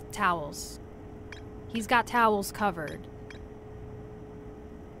himself towels. He's got towels covered.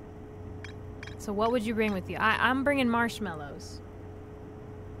 So what would you bring with you? I'm bringing marshmallows.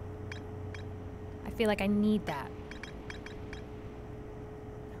 I feel like I need that.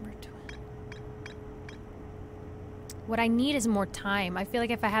 Number 12. What I need is more time. I feel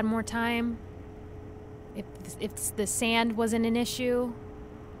like if I had more time, if the sand wasn't an issue,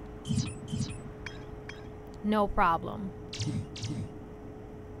 no problem.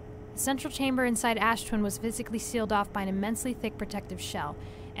 The central chamber inside Ash Twin was physically sealed off by an immensely thick protective shell.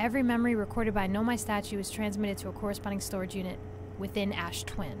 Every memory recorded by Nomai statue is transmitted to a corresponding storage unit within Ash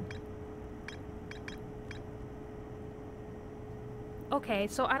Twin. Okay,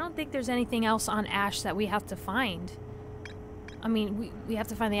 so I don't think there's anything else on Ash that we have to find. I mean, we have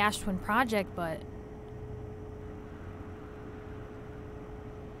to find the Ash Twin project, but...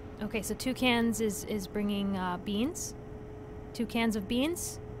 Okay, so 2 cans is bringing beans. 2 cans of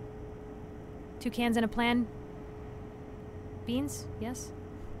beans. 2 cans and a plan. Beans, yes.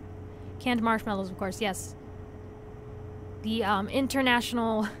 Canned marshmallows, of course, yes. The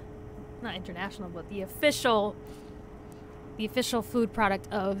international, not international, but the official food product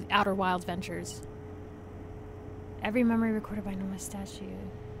of Outer Wild Ventures. Every memory recorded by Nomai statue.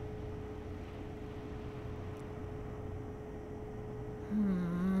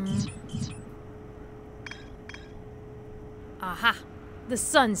 Aha! The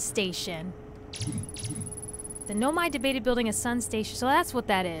sun station. The Nomai debated building a sun station, so that's what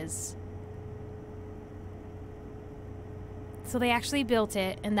that is. So they actually built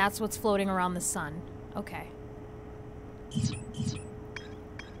it, and that's what's floating around the sun. Okay.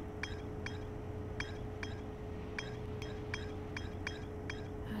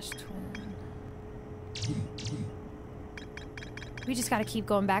 Ash Twin. We just gotta keep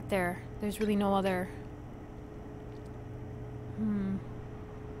going back there. There's really no other...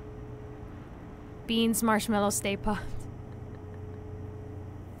 Beans, marshmallow, Stay Puft.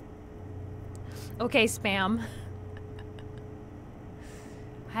 Okay, Spam.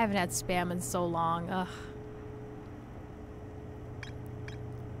 I haven't had Spam in so long. Ugh.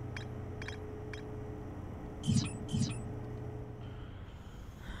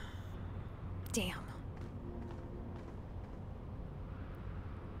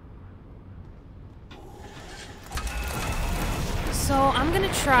 I'm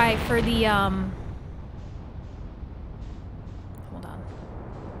gonna try for the, hold on.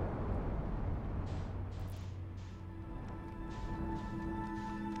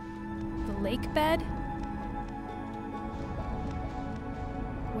 The lake bed?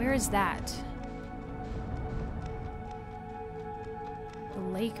 Where is that? The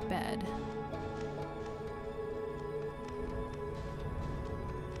lake bed.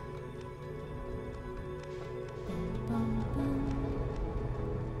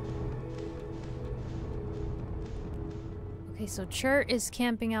 Okay, so Chert is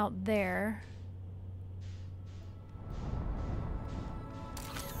camping out there.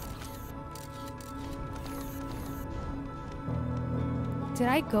 Did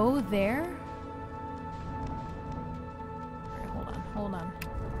I go there? Alright, hold on.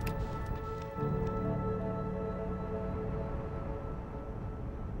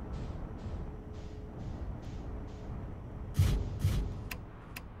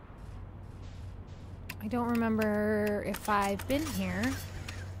 I don't remember if I've been here.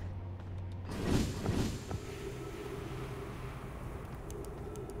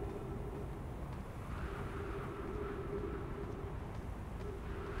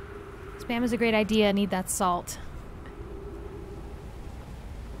 Spam is a great idea. I need that salt.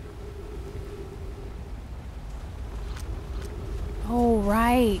 Oh,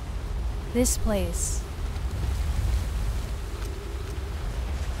 right. This place.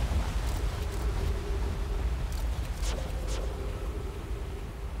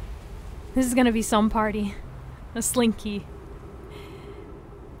 This is gonna be some party. A slinky.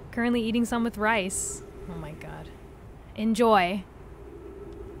 Currently eating some with rice. Oh my god. Enjoy.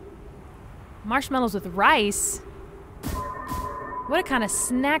 Marshmallows with rice? What kind of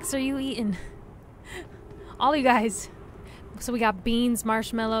snacks are you eating? All you guys. So we got beans,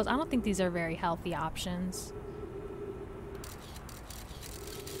 marshmallows. I don't think these are very healthy options.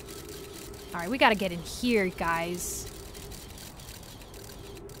 Alright, we gotta get in here, guys.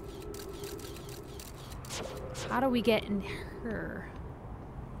 How do we get in her?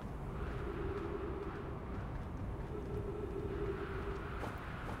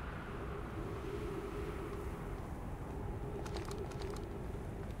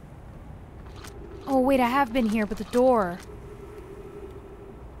 Oh, wait, I have been here, but the door.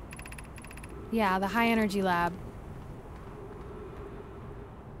 Yeah, the high energy lab.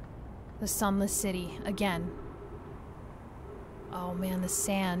 The sunless city, again. Oh man, the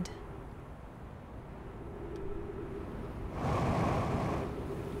sand.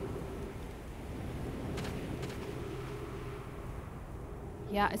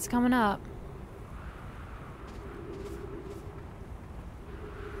 Yeah, it's coming up.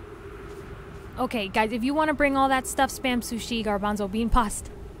 Okay, guys, if you want to bring all that stuff, spam sushi, garbanzo bean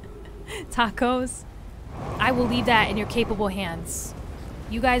pasta, tacos, I will leave that in your capable hands.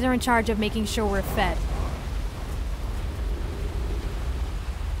 You guys are in charge of making sure we're fed.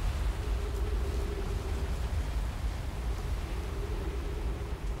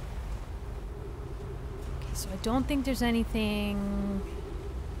 Okay, so I don't think there's anything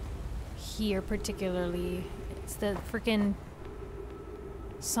here particularly. It's the freaking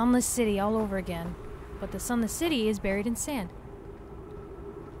sunless city all over again. But the sunless city is buried in sand.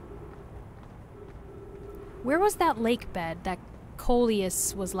 Where was that lake bed that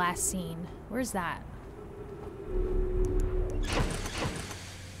Coleus was last seen? Where's that?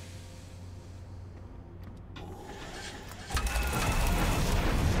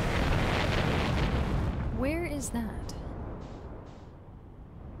 Where is that?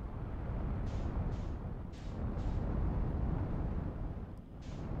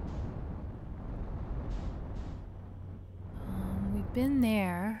 We've been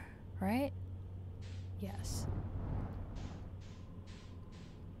there, right? Yes.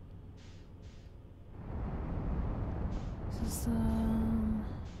 This is,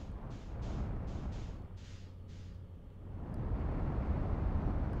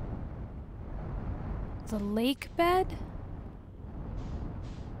 the lake bed?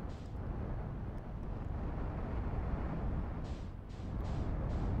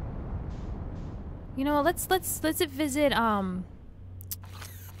 You know, let's visit,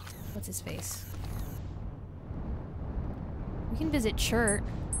 what's his face? We can visit Chert.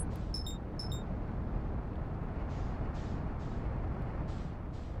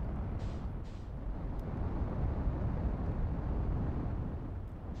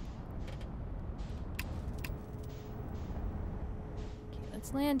 Okay,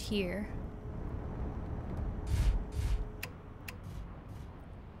 let's land here.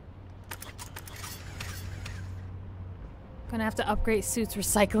 Gonna have to upgrade suits'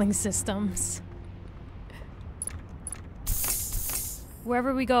 recycling systems.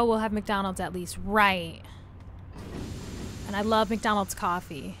 Wherever we go, we'll have McDonald's at least. Right. And I love McDonald's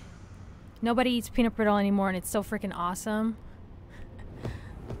coffee. Nobody eats peanut brittle anymore, and it's so freaking awesome.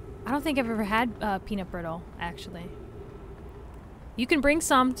 I don't think I've ever had peanut brittle, actually. You can bring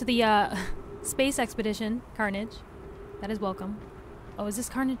some to the space expedition, Carnage. That is welcome. Oh, is this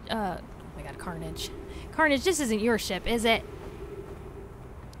Carnage? Oh my god, Carnage. Carnage, this isn't your ship, is it?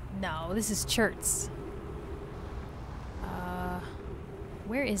 No, this is Chert's.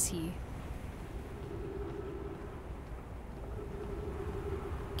 Where is he?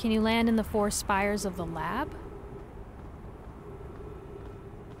 Can you land in the 4 spires of the lab?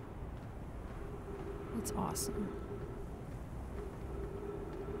 That's awesome.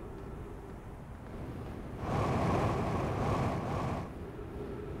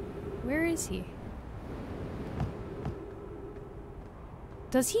 Where is he?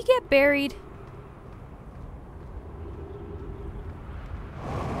 Does he get buried?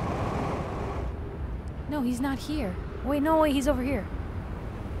 No, he's not here. Wait, no, wait, he's over here.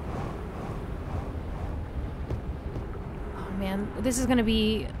 Oh man, this is gonna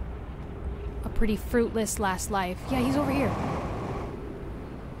be a pretty fruitless last life. Yeah, he's over here.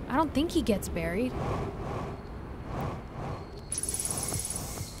 I don't think he gets buried.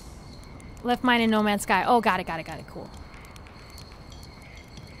 Left mine in No Man's Sky. Oh, got it, cool.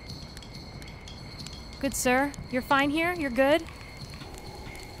 Good, sir. You're fine here? You're good?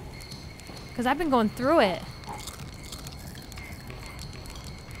 Because I've been going through it.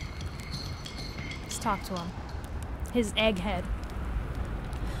 Let's talk to him. His egghead.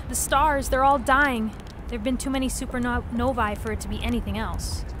 The stars, they're all dying. There have been too many supernovae for it to be anything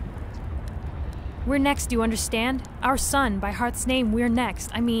else. We're next, do you understand? Our sun, by Hearth's name, we're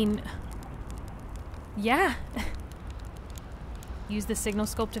next. I mean... yeah. Use the signal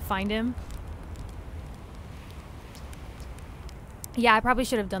scope to find him. Yeah, I probably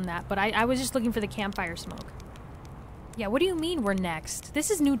should have done that, but I was just looking for the campfire smoke. Yeah, what do you mean we're next?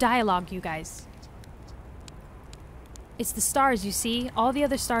 This is new dialogue, you guys. It's the stars, you see? All the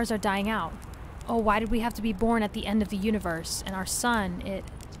other stars are dying out. Oh, why did we have to be born at the end of the universe? And our sun,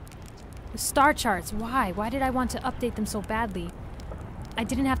 the star charts, why? Why did I want to update them so badly? I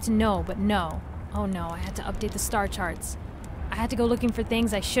didn't have to know, but no. Oh no, I had to update the star charts. I had to go looking for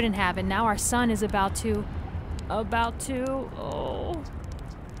things I shouldn't have, and now our sun is about to... oh.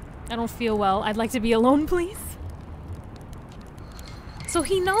 I don't feel well. I'd like to be alone, please. So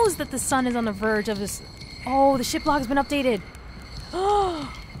he knows that the sun is on the verge of this... oh, the ship log's been updated.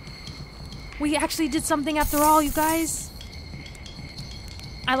 Oh, we actually did something after all, you guys.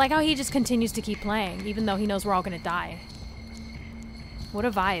 I like how he just continues to keep playing, even though he knows we're all gonna die. What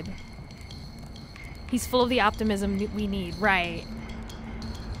a vibe. He's full of the optimism we need, right?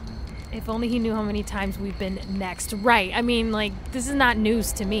 If only he knew how many times we've been next. Right, I mean, like, this is not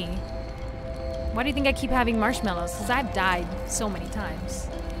news to me. Why do you think I keep having marshmallows? Because I've died so many times.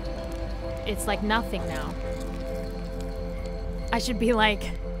 It's like nothing now. I should be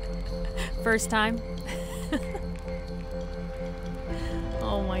like, first time.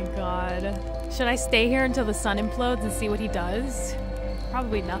 Oh my god. Should I stay here until the sun implodes and see what he does?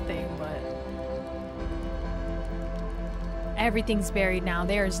 Probably nothing, but... everything's buried now.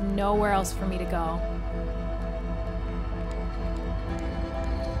 There is nowhere else for me to go.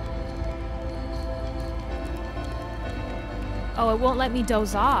 Oh, it won't let me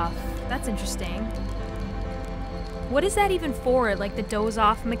doze off. That's interesting. What is that even for? Like the doze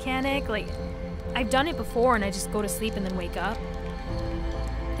off mechanic? Like, I've done it before and I just go to sleep and then wake up.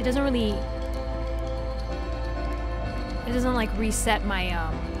 It doesn't really... it doesn't like reset my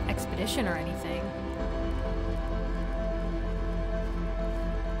expedition or anything.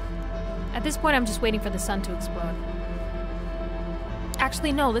 At this point, I'm just waiting for the sun to explode.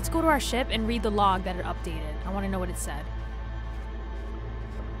 Actually, no, let's go to our ship and read the log that it updated. I want to know what it said.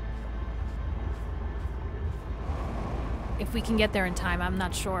 If we can get there in time, I'm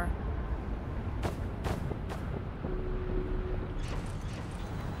not sure.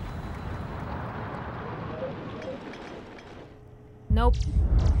 Nope.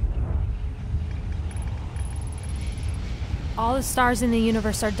 All the stars in the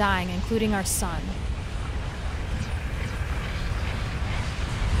universe are dying, including our sun.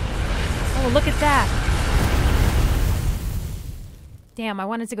 Oh, look at that! Damn, I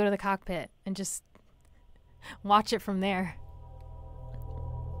wanted to go to the cockpit and just watch it from there.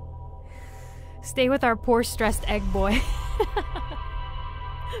 Stay with our poor, stressed egg boy.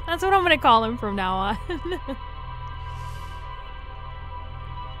 That's what I'm gonna call him from now on.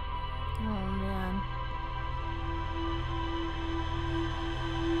 Oh, man.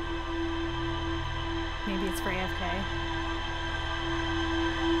 Maybe it's for AFK.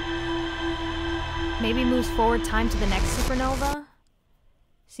 maybe moves forward time to the next supernova.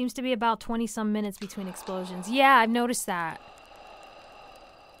 Seems to be about 20-some minutes between explosions. Yeah, I've noticed that.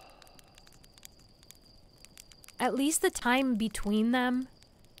 At least the time between them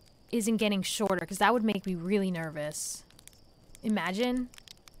isn't getting shorter, because that would make me really nervous. Imagine.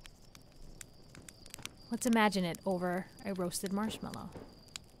 Let's imagine it over a roasted marshmallow.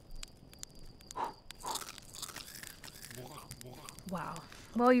 Wow.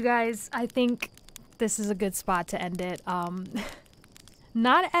 Well, you guys, I think this is a good spot to end it. We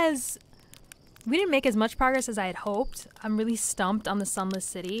didn't make as much progress as I had hoped. I'm really stumped on the Sunless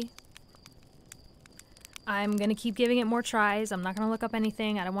City. I'm gonna keep giving it more tries. I'm not gonna look up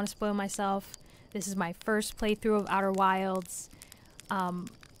anything. I don't want to spoil myself. This is my first playthrough of Outer Wilds.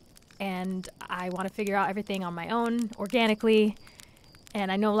 And I want to figure out everything on my own, organically.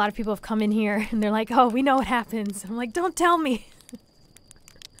 And I know a lot of people have come in here and they're like, oh, we know what happens. I'm like, don't tell me.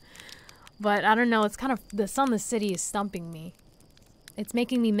 But I don't know, it's kind of, the Sunless City is stumping me. It's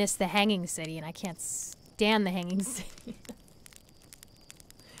making me miss the Hanging City, and I can't stand the Hanging City.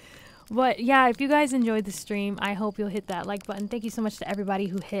 But yeah, if you guys enjoyed the stream, I hope you'll hit that like button. Thank you so much to everybody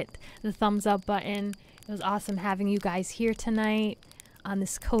who hit the thumbs up button. It was awesome having you guys here tonight on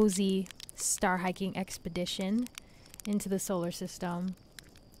this cozy star hiking expedition into the solar system.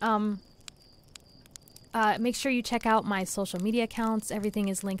 Make sure you check out my social media accounts. Everything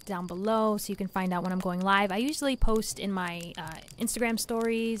is linked down below so you can find out when I'm going live. I usually post in my Instagram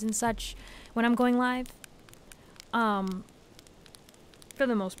stories and such when I'm going live. For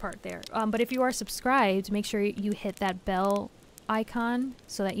the most part there. But if you are subscribed, make sure you hit that bell icon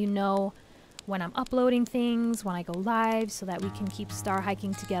so that you know when I'm uploading things, when I go live, so that we can keep star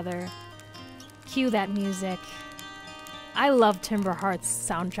hiking together. Cue that music. I love Timber Heart's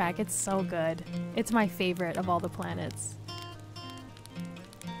soundtrack. It's so good. It's my favorite of all the planets.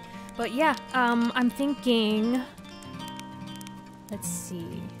 But yeah, I'm thinking, let's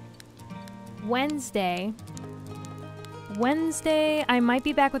see, Wednesday, I might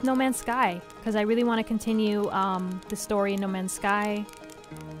be back with No Man's Sky, because I really want to continue the story in No Man's Sky.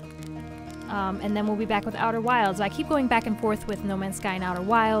 And then we'll be back with Outer Wilds. I keep going back and forth with No Man's Sky and Outer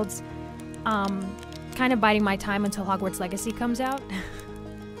Wilds. Kind of biding my time until Hogwarts Legacy comes out.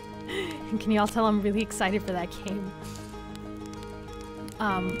 And can you all tell I'm really excited for that game?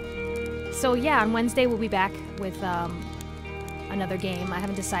 So yeah, on Wednesday we'll be back with another game. I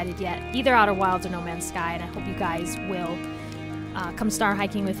haven't decided yet. Either Outer Wilds or No Man's Sky, and I hope you guys will come star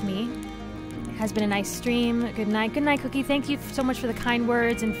hiking with me. It has been a nice stream. Good night. Good night, Cookie. Thank you so much for the kind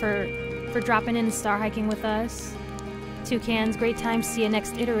words and for dropping in and star hiking with us. Toucans, great time. See you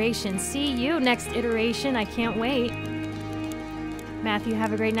next iteration. See you next iteration. I can't wait. Matthew,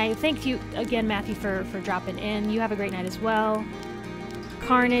 have a great night. Thank you again, Matthew, for dropping in. You have a great night as well.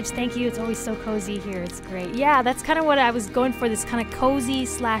 Carnage, thank you. It's always so cozy here. It's great. Yeah, that's kind of what I was going for, this kind of cozy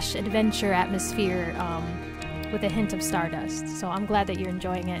 / adventure atmosphere with a hint of Stardust. So I'm glad that you're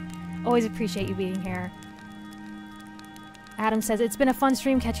enjoying it. Always appreciate you being here. Adam says, it's been a fun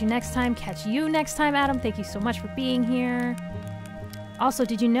stream. Catch you next time. Catch you next time, Adam. Thank you so much for being here. Also,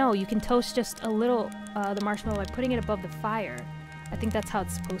 did you know you can toast just a little the marshmallow by putting it above the fire? I think that's how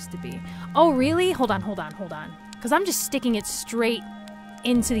it's supposed to be. Oh, really? Hold on. Because I'm just sticking it straight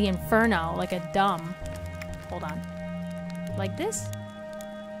into the inferno like a dumb. Hold on. Like this?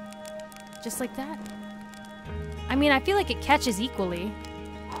 Just like that? I mean, I feel like it catches equally.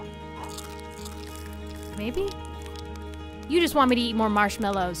 Maybe? You just want me to eat more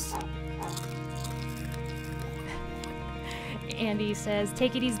marshmallows. Andy says,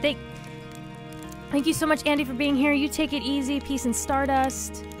 take it easy. Thank you so much, Andy, for being here. You take it easy. Peace and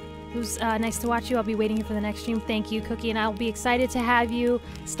Stardust. It was nice to watch you. I'll be waiting here for the next stream. Thank you, Cookie, and I'll be excited to have you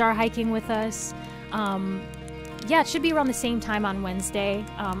star hiking with us. Yeah, it should be around the same time on Wednesday.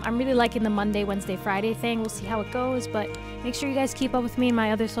 I'm really liking the Monday, Wednesday, Friday thing. We'll see how it goes, but make sure you guys keep up with me in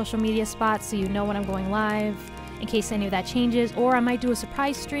my other social media spots so you know when I'm going live, in case any of that changes, or I might do a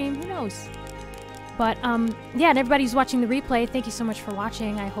surprise stream. Who knows? But yeah, and everybody who's watching the replay, thank you so much for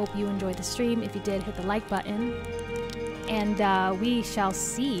watching. I hope you enjoyed the stream. If you did, hit the like button. And we shall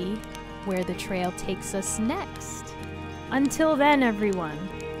see where the trail takes us next. Until then, everyone,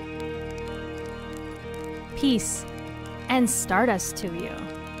 peace and Stardust to you.